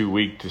too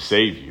weak to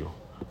save you,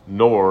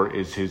 nor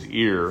is his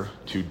ear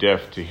too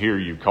deaf to hear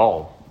you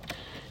call.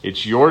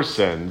 It's your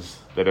sins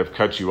that have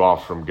cut you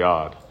off from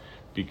God.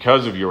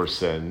 Because of your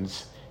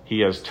sins,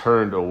 he has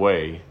turned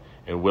away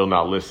and will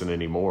not listen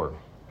anymore.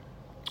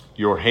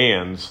 Your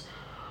hands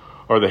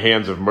are the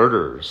hands of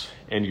murderers,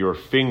 and your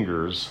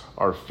fingers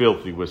are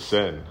filthy with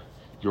sin.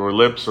 Your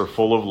lips are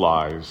full of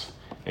lies,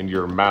 and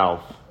your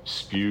mouth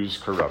spews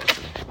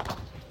corruption.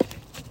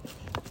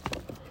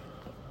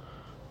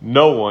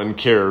 No one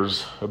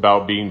cares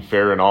about being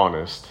fair and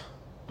honest.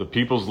 The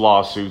people's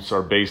lawsuits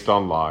are based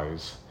on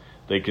lies.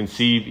 They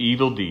conceive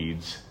evil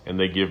deeds, and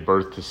they give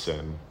birth to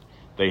sin.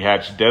 They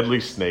hatch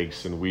deadly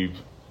snakes and weave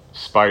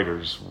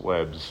spiders'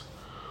 webs.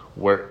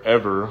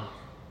 Whoever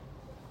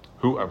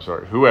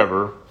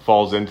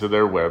falls into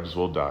their webs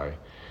will die.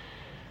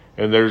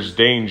 And there's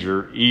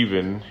danger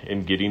even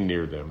in getting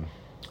near them.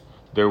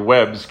 Their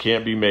webs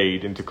can't be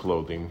made into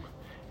clothing,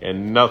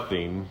 and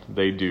nothing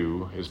they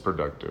do is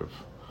productive.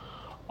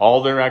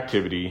 All their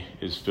activity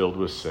is filled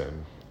with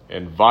sin,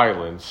 and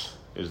violence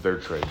is their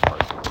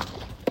trademark.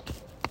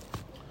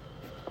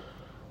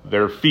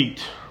 Their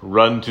feet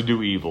run to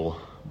do evil.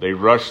 They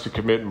rush to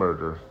commit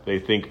murder. They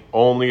think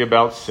only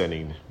about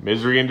sinning.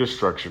 Misery and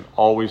destruction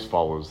always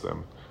follows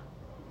them.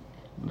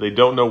 They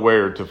don't know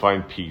where to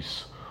find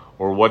peace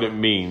or what it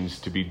means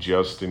to be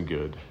just and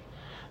good.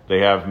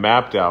 They have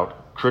mapped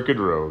out crooked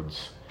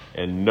roads,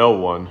 and no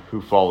one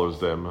who follows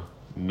them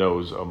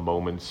knows a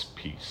moment's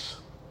peace.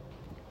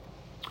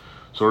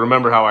 So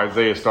remember how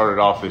Isaiah started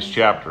off this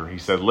chapter. He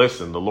said,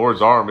 listen, the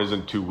Lord's arm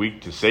isn't too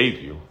weak to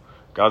save you.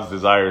 God's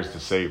desire is to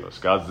save us.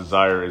 God's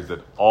desire is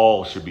that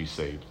all should be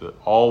saved, that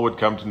all would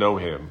come to know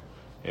him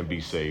and be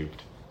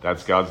saved.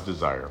 That's God's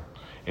desire.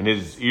 And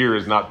his ear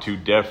is not too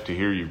deaf to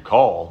hear you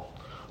call,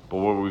 but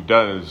what we've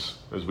done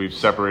is we've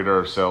separated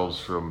ourselves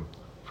from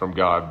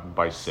God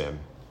by sin.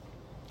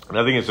 And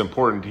I think it's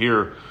important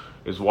here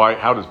is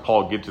how does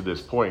Paul get to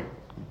this point?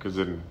 Because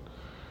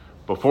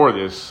before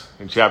this,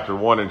 in chapter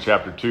 1 and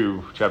chapter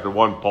 2, chapter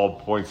 1, Paul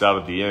points out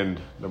at the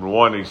end, number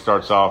 1, he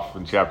starts off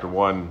in chapter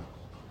 1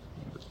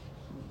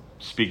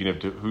 speaking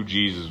of who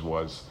Jesus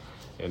was,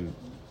 and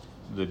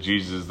that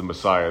Jesus is the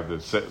Messiah,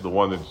 the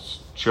one that's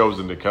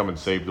chosen to come and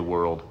save the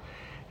world.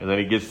 And then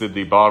he gets to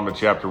the bottom of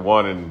chapter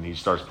 1 and he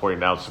starts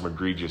pointing out some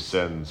egregious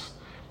sins.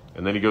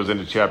 And then he goes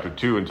into chapter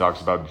 2 and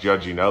talks about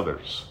judging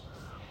others.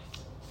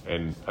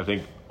 And I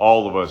think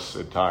all of us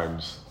at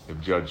times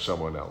have judged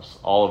someone else.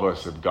 All of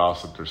us have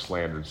gossiped or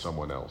slandered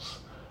someone else.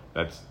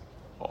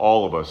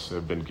 All of us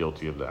have been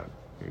guilty of that.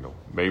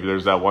 Maybe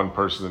there's that one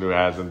person who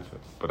hasn't,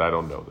 but I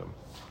don't know them.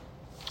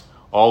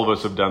 All of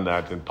us have done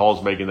that, and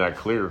Paul's making that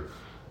clear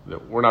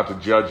that we're not to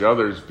judge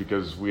others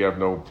because we have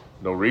no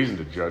reason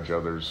to judge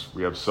others.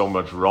 We have so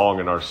much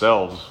wrong in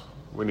ourselves.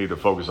 We need to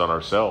focus on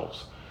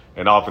ourselves.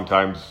 And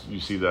oftentimes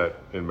you see that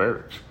in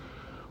marriage.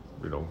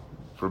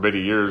 For many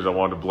years I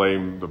wanted to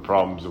blame the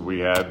problems that we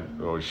had.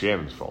 It was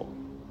Shannon's fault.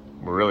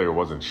 Well, really, it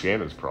wasn't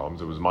Shannon's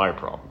problems. It was my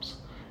problems.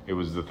 It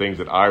was the things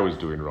that I was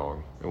doing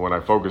wrong. And when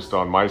I focused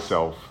on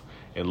myself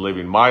and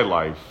living my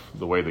life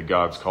the way that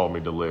God's called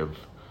me to live,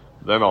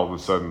 then all of a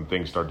sudden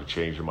things start to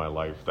change in my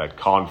life. That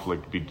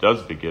conflict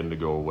does begin to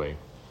go away.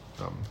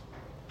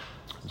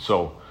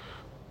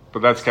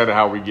 But that's kind of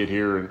how we get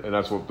here, and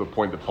that's what the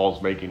point that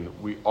Paul's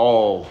making. We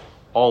all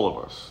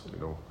of us,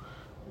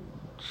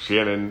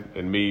 Shannon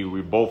and me,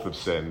 we both have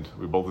sinned.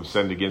 We both have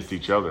sinned against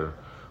each other,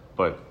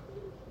 but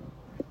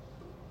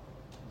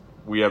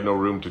we have no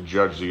room to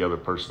judge the other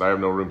person. I have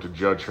no room to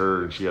judge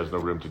her, and she has no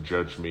room to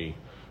judge me.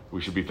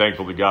 We should be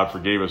thankful that God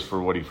forgave us for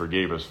what he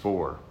forgave us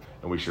for,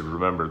 and we should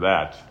remember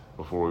that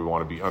before we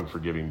want to be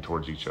unforgiving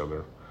towards each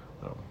other.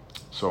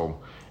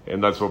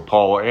 And that's what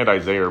Paul and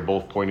Isaiah are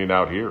both pointing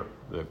out here,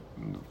 that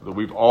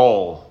we've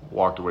all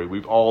walked away.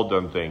 We've all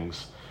done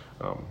things,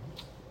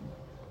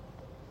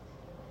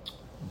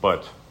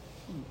 but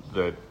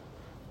that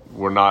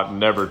we're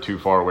never too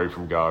far away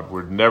from God.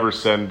 We're never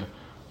sinned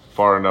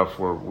far enough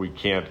where we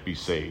can't be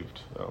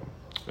saved.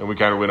 And we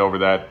kind of went over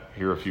that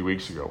here a few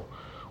weeks ago.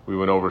 We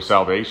went over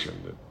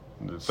salvation.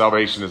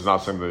 Salvation is not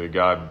something that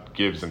God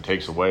gives and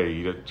takes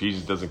away.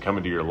 Jesus doesn't come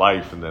into your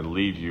life and then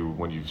leave you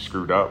when you've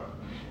screwed up.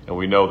 And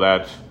we know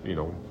that,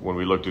 when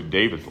we looked at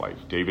David's life,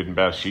 David and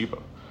Bathsheba.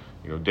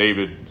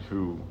 David,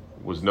 who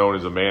was known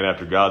as a man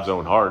after God's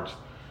own heart,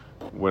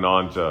 went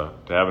on to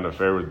have an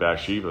affair with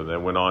Bathsheba,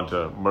 then went on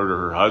to murder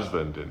her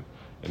husband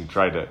and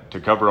tried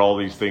to cover all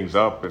these things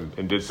up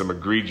and did some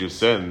egregious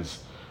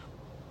sins.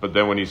 But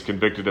then when he's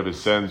convicted of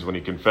his sins, when he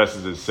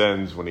confesses his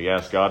sins, when he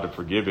asks God to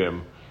forgive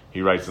him,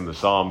 he writes in the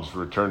Psalms,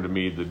 "Return to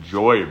me the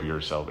joy of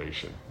your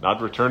salvation." Not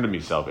return to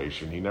me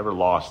salvation. He never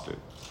lost it.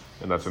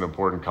 And that's an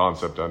important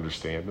concept to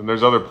understand. And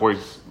there's other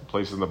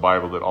places in the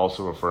Bible that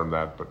also affirm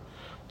that, but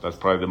that's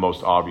probably the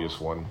most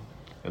obvious one.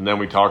 And then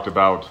we talked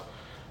about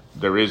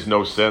there is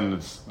no sin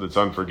that's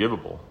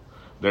unforgivable.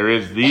 There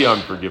is the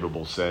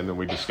unforgivable sin, and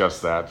we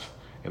discussed that,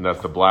 and that's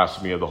the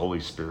blasphemy of the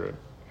Holy Spirit.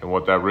 And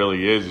what that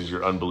really is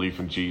your unbelief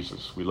in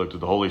Jesus. We looked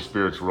at the Holy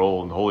Spirit's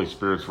role, and the Holy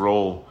Spirit's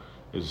role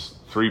is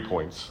 3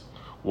 points.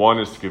 One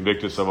is to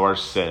convict us of our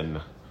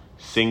sin,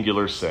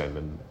 singular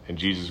sin, and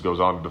Jesus goes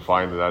on to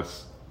define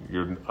that's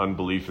your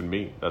unbelief in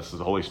me. That's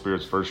the Holy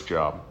Spirit's first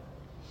job.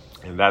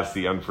 And that's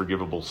the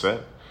unforgivable sin.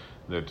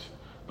 That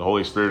the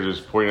Holy Spirit is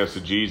pointing us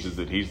to Jesus,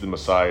 that he's the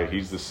Messiah,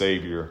 he's the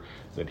Savior,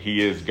 that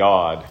he is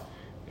God.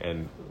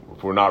 And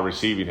if we're not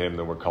receiving him,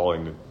 then we're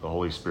calling the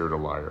Holy Spirit a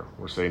liar.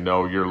 We're saying,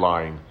 no, you're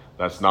lying.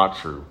 That's not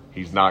true.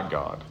 He's not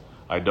God.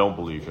 I don't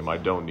believe him. I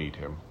don't need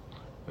him.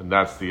 And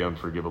that's the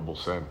unforgivable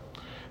sin.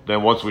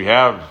 Then once we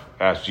have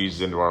asked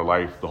Jesus into our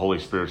life, the Holy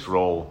Spirit's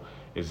role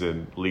is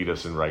to lead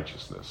us in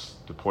righteousness,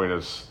 to point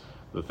us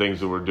the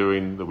things that we're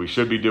doing that we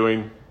should be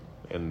doing,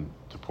 and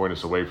to point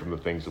us away from the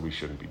things that we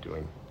shouldn't be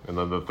doing. And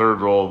then the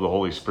third role of the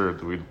Holy Spirit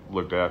that we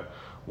looked at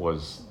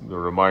was the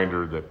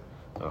reminder that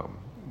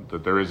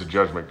that there is a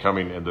judgment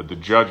coming, and that the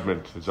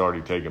judgment has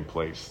already taken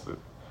place, that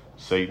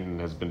Satan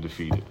has been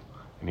defeated,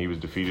 and he was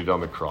defeated on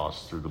the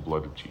cross through the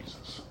blood of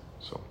Jesus.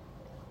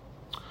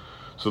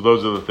 So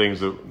those are the things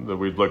that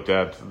we've looked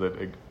at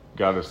that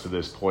got us to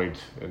this point,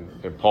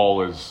 and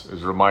Paul is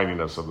reminding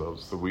us of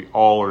those, that we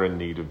all are in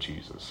need of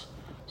Jesus.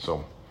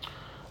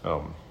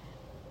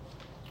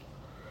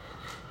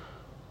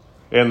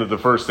 And that the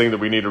first thing that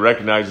we need to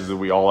recognize is that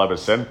we all have a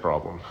sin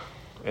problem,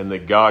 and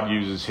that God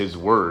uses his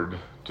word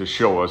to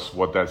show us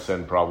what that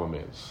sin problem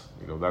is.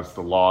 That's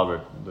the law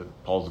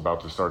that Paul's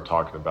about to start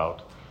talking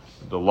about.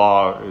 The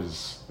law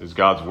is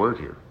God's word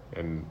here,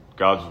 and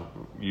God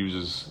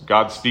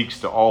speaks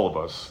to all of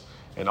us,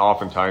 and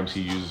oftentimes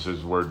he uses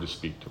his word to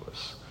speak to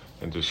us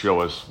and to show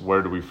us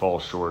where do we fall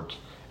short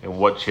and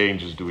what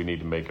changes do we need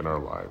to make in our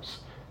lives.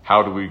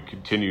 How do we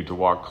continue to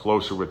walk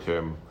closer with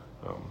him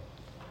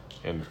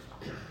and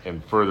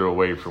further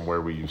away from where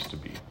we used to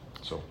be.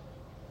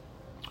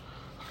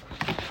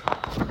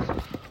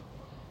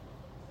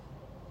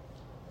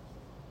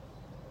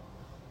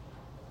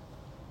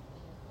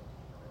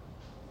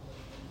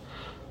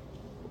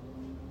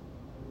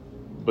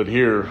 But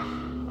here,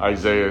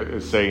 Isaiah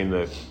is saying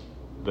that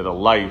a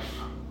life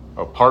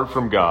apart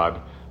from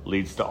God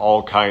leads to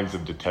all kinds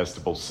of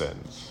detestable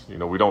sins.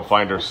 We don't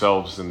find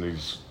ourselves in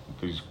these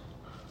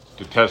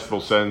detestable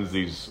sins,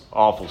 these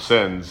awful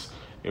sins.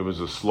 It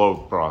was a slow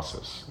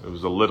process. It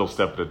was a little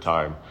step at a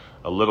time,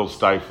 a little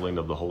stifling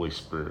of the Holy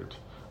Spirit.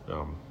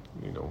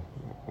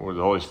 Where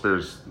the Holy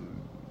Spirit's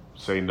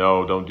saying,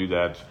 no, don't do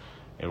that.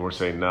 And we're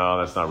saying, no,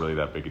 that's not really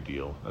that big a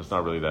deal. That's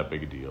not really that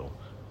big a deal.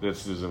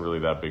 This isn't really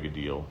that big a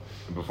deal.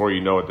 And before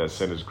you know it, that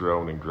sin has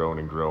grown and grown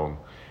and grown.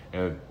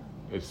 And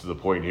it's to the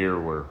point here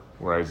where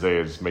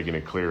Isaiah is making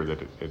it clear that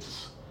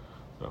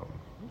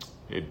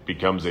it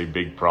becomes a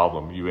big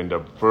problem. You end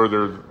up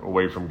further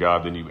away from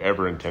God than you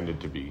ever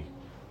intended to be.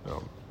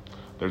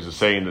 There's a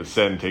saying that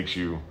sin takes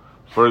you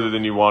further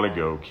than you want to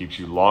go, keeps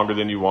you longer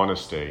than you want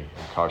to stay,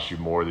 and costs you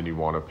more than you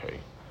want to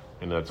pay.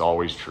 And that's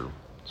always true.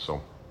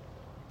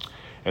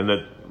 And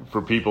that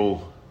for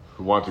people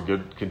who want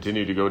to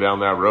continue to go down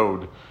that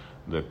road,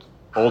 that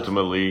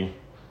ultimately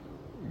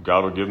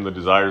God will give them the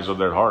desires of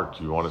their heart.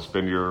 You want to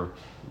spend your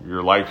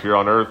life here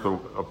on earth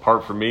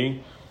apart from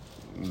me?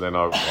 Then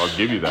I'll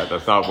give you that.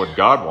 That's not what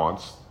God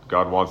wants.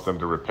 God wants them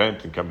to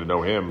repent and come to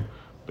know him,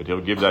 but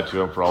he'll give that to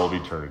them for all of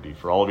eternity.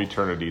 For all of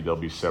eternity, they'll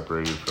be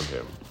separated from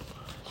him.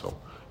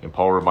 And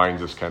Paul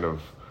reminds us kind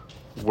of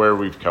where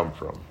we've come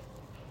from.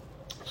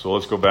 So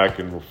let's go back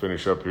and we'll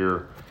finish up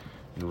here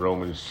in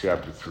Romans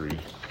chapter 3,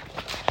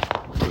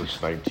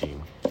 verse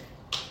 19.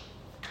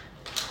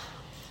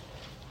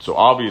 So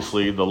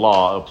obviously the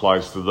law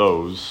applies to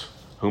those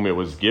whom it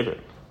was given,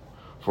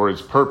 for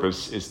its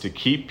purpose is to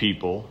keep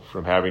people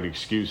from having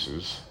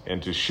excuses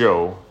and to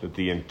show that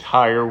the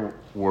entire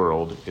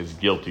world is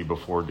guilty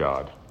before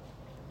God.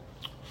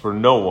 For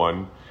no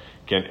one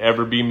can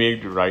ever be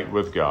made right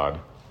with God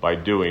by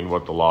doing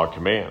what the law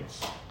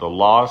commands. The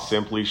law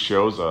simply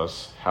shows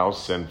us how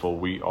sinful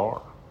we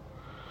are.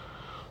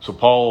 So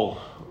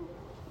Paul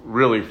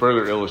really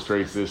further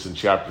illustrates this in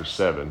chapter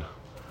 7.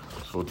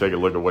 So we'll take a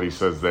look at what he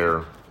says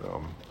there.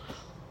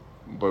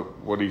 But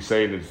what he's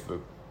saying is that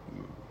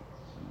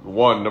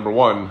Number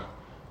one,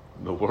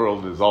 the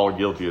world is all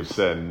guilty of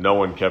sin. No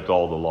one kept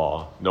all the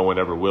law. No one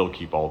ever will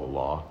keep all the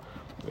law.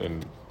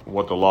 And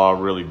what the law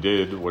really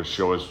did was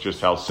show us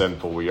just how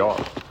sinful we are.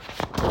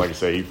 Like I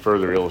say, he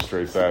further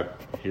illustrates that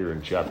here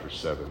in chapter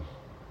 7.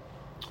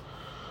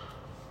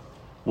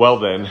 Well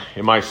then,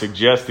 am I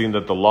suggesting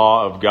that the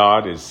law of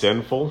God is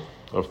sinful?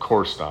 Of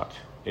course not.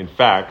 In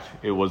fact,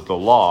 it was the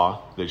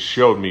law that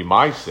showed me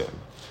my sin.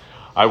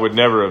 I would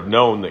never have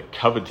known that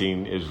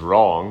coveting is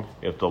wrong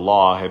if the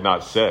law had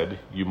not said,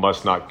 you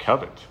must not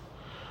covet.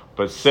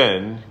 But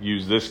sin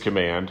used this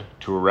command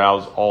to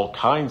arouse all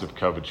kinds of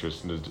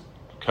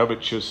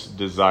covetous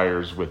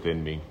desires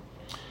within me.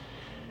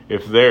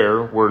 If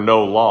there were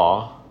no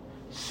law,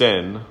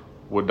 sin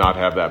would not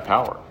have that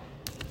power.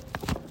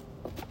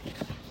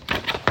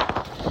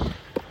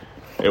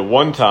 At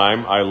one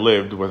time, I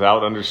lived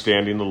without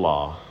understanding the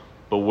law,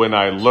 but when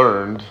I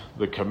learned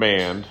the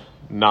command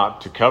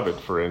not to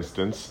covet, for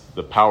instance,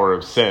 the power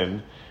of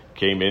sin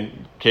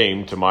came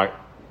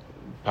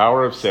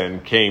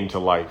to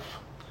life,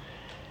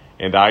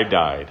 and I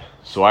died.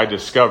 So I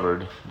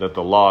discovered that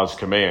the law's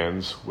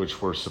commands,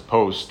 which were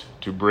supposed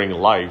to bring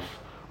life,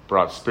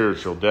 brought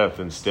spiritual death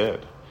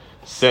instead.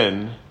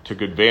 Sin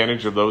took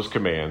advantage of those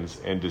commands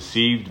and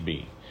deceived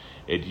me.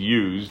 It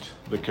used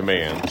the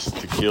commands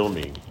to kill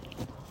me.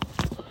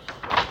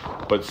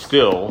 But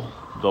still,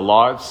 the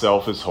law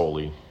itself is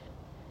holy,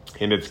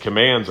 and its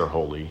commands are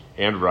holy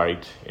and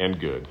right and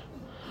good.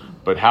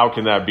 But how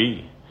can that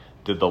be?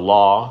 Did the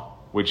law,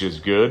 which is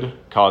good,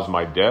 cause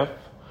my death?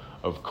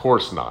 Of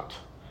course not.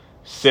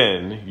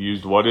 Sin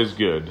used what is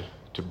good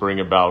to bring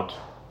about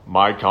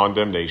my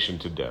condemnation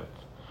to death.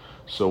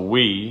 So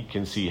we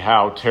can see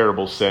how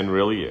terrible sin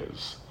really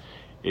is.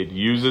 It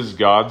uses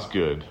God's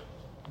good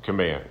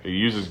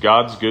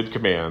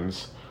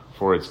commands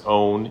for its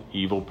own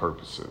evil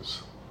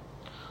purposes.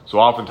 So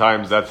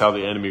oftentimes that's how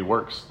the enemy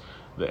works.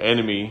 The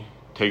enemy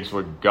takes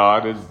what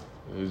God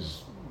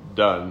has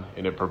done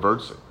and it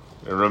perverts it.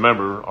 And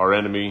remember, our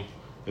enemy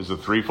is a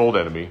threefold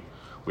enemy.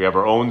 We have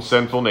our own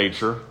sinful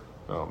nature,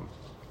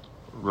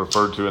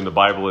 referred to in the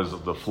Bible as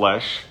the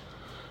flesh.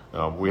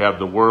 We have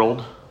the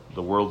world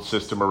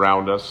system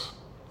around us,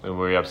 and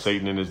we have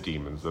Satan and his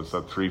demons. That's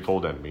that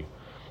threefold enemy.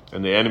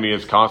 And the enemy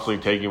is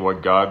constantly taking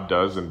what God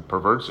does and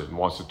perverts it and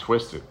wants to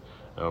twist it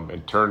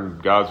and turn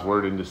God's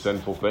word into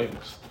sinful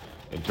things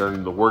and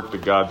turn the work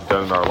that God's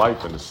done in our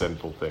life into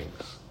sinful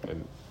things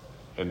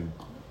and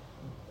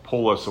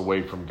pull us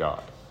away from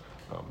God.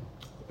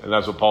 And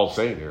that's what Paul's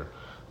saying here,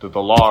 that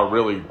the law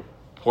really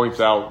points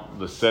out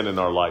the sin in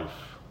our life.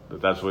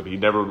 That's what he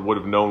never would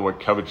have known what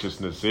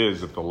covetousness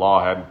is if the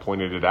law hadn't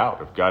pointed it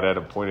out, if God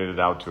hadn't pointed it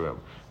out to him,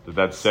 that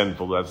that's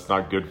sinful, that's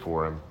not good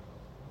for him.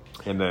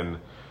 And then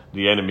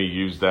the enemy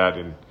used that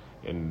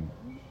and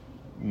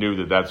knew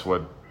that that's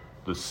what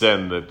the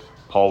sin that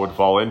Paul would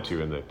fall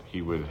into, and that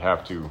he would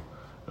have to,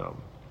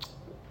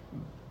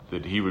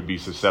 that he would be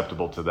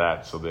susceptible to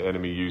that. So the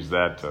enemy used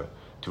that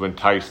to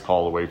entice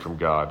Paul away from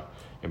God.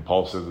 And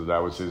Paul says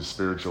that was his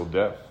spiritual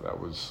death. That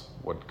was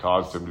what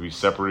caused him to be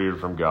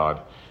separated from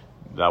God.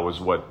 That was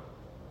what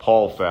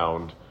Paul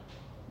found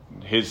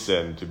his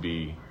sin to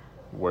be,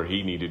 where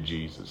he needed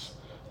Jesus.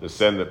 The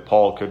sin that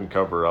Paul couldn't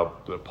cover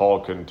up, that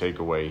Paul couldn't take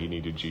away, he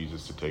needed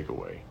Jesus to take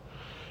away.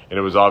 And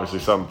it was obviously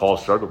something Paul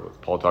struggled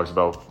with. Paul talks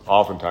about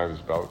oftentimes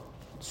about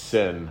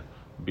sin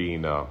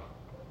being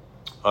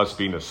us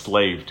being a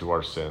slave to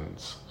our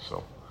sins.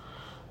 So,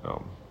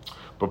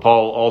 but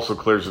Paul also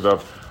clears it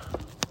up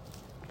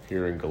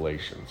here in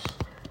Galatians.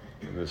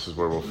 And this is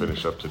where we'll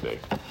finish up today.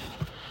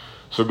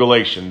 So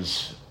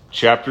Galatians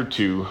chapter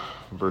 2,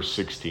 verse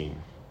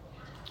 16.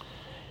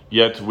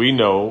 Yet we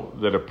know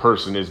that a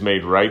person is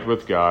made right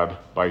with God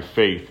by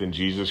faith in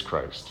Jesus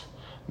Christ,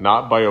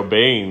 not by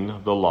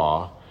obeying the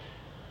law,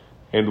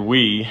 and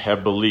we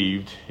have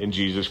believed in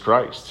Jesus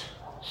Christ,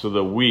 so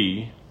that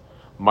we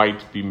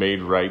might be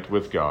made right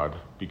with God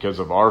because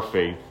of our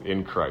faith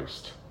in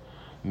Christ,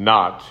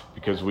 not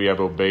because we have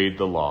obeyed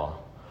the law.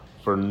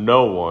 For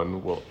no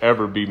one will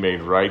ever be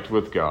made right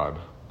with God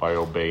by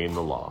obeying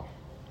the law.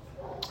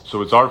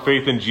 So it's our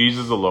faith in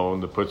Jesus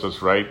alone that puts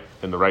us right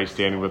in the right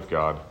standing with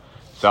God.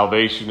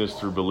 Salvation is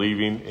through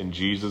believing in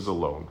Jesus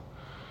alone.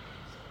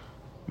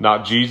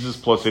 Not Jesus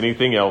plus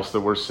anything else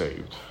that we're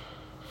saved.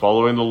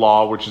 Following the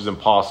law, which is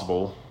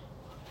impossible,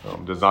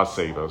 does not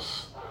save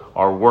us.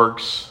 Our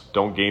works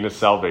don't gain us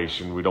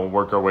salvation. We don't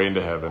work our way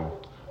into heaven.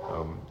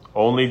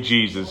 Only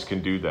Jesus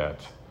can do that.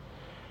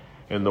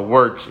 And the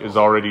work is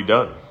already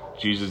done.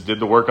 Jesus did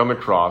the work on the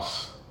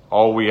cross.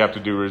 All we have to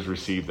do is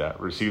receive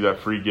that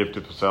free gift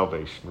of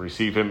salvation,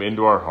 receive him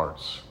into our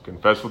hearts,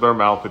 confess with our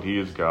mouth that he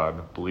is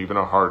God, believe in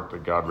our heart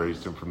that God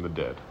raised him from the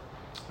dead.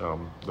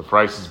 The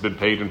price has been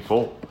paid in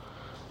full.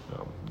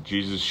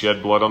 Jesus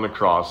shed blood on the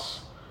cross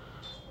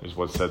is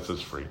what sets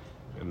us free,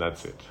 and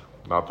that's it,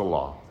 not the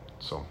law.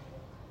 So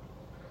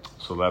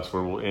that's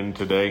where we'll end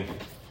today.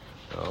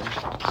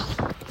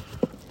 Are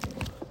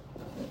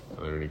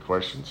there any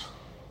questions,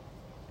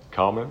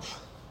 comments,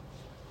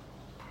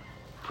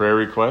 prayer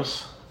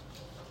requests?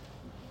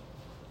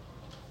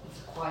 It's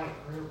a quiet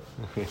group.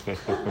 It's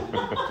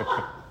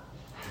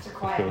a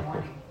quiet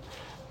morning.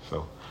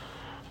 So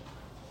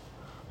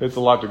it's a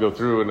lot to go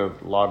through, and a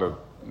lot of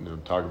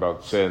talk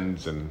about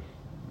sins, and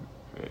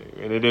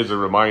it is a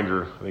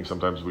reminder. I think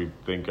sometimes we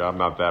think I'm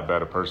not that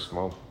bad a person.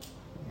 Well,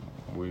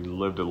 we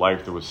lived a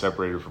life that was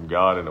separated from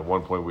God, and at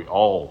one point we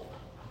all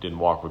didn't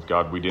walk with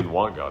God. We didn't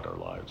want God in our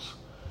lives,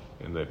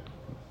 and that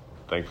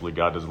thankfully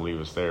God doesn't leave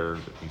us there.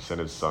 He sent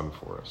His Son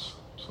for us.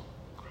 So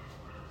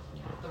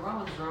the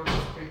Romans Road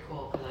was pretty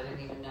cool because I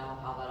didn't even know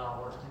how that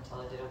all worked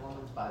until I did a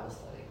women's Bible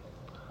study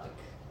like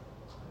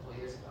a couple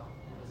years ago.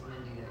 And it was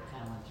Mindy that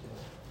kind of went through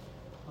the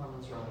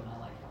Romans Road, and I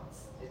like how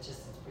it's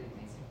pretty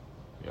amazing.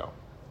 yeah.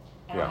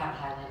 I don't have it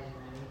highlighted in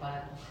my new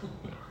Bible.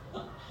 I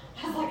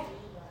was like,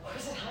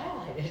 where's it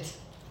highlighted?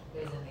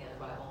 It was in the other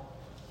Bible.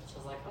 So I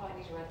was like, oh, I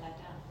need to write that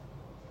down.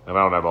 And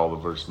I don't have all the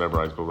verses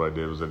memorized, but what I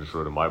did was I just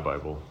wrote in my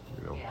Bible,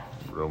 Yeah.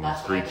 Romans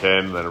That's what I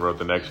 3:10, then I wrote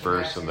the next You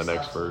verse direct and the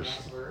next yourself to verse. The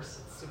next verse.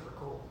 It's super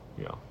cool.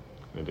 Yeah,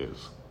 it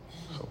is.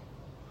 So,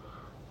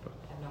 I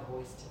have no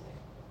voice today.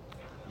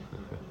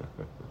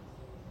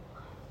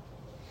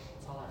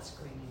 It's all that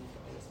screaming at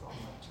the baseball, I'm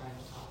like trying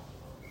to talk.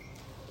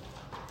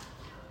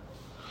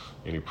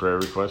 any prayer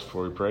requests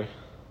before we pray?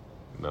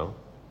 No?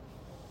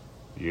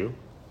 You?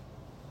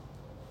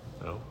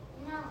 No?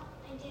 No,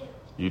 I do.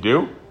 You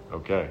do?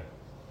 Okay.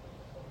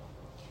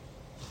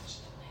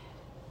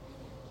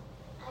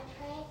 I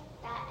pray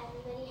that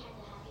everybody has a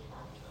happy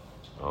Father's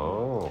Day.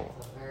 Oh,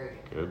 That's a very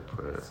good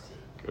prayer.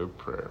 Good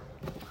prayer.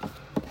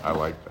 I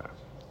like that.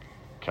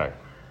 Okay.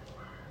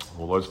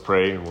 Well, let's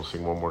pray and we'll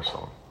sing one more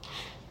song.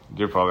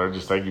 Dear Father, I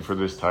just thank you for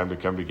this time to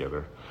come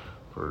together,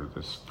 for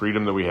this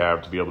freedom that we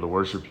have to be able to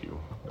worship you,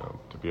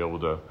 to be able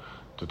to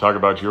talk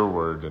about your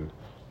word and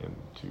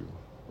to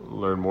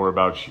learn more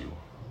about you,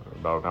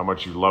 about how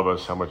much you love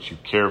us, how much you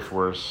care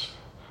for us,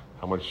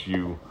 how much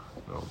you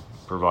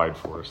provide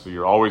for us, that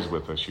you're always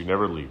with us, you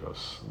never leave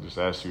us. I just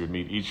ask you would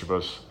meet each of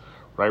us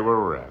right where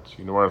we're at.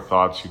 You know our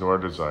thoughts, you know our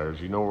desires,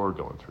 you know what we're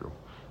going through.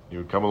 You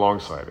would come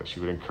alongside us,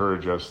 you would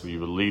encourage us, that you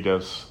would lead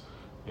us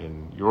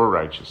in your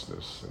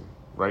righteousness and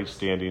right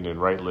standing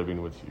and right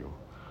living with you.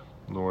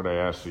 Lord, I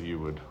ask that you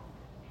would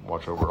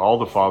watch over all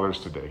the fathers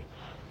today,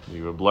 that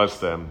you would bless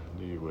them,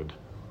 that you would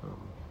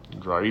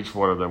draw each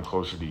one of them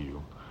closer to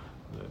you,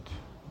 that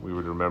we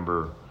would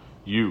remember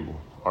you,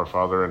 our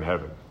Father in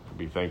heaven, and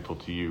be thankful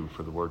to you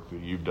for the work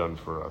that you've done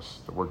for us,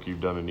 the work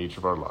you've done in each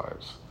of our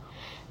lives.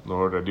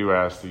 Lord, I do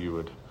ask that you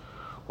would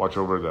watch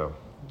over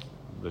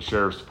the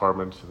Sheriff's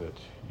Department, that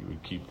you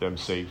would keep them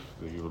safe,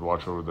 that you would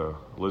watch over the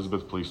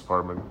Elizabeth Police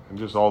Department, and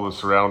just all the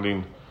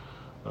surrounding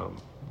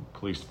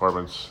police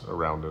departments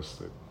around us,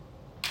 that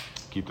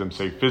keep them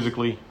safe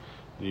physically,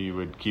 that you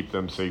would keep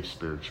them safe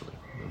spiritually.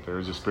 That there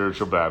is a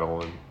spiritual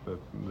battle, and that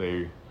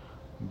they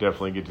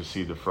definitely get to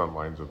see the front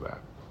lines of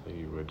that. That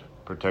you would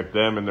protect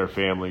them and their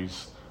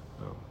families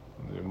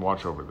and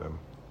watch over them.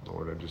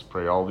 Lord, I just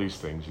pray all these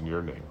things in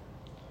your name.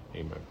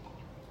 Amen.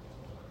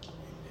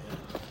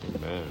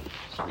 Amen.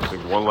 So we'll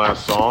sing one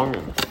last song,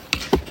 and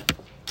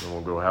then we'll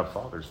go have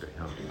Father's Day.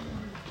 Huh?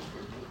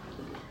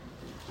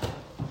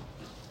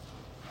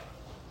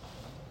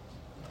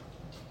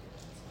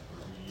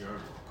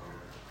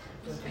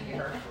 Good for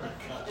you.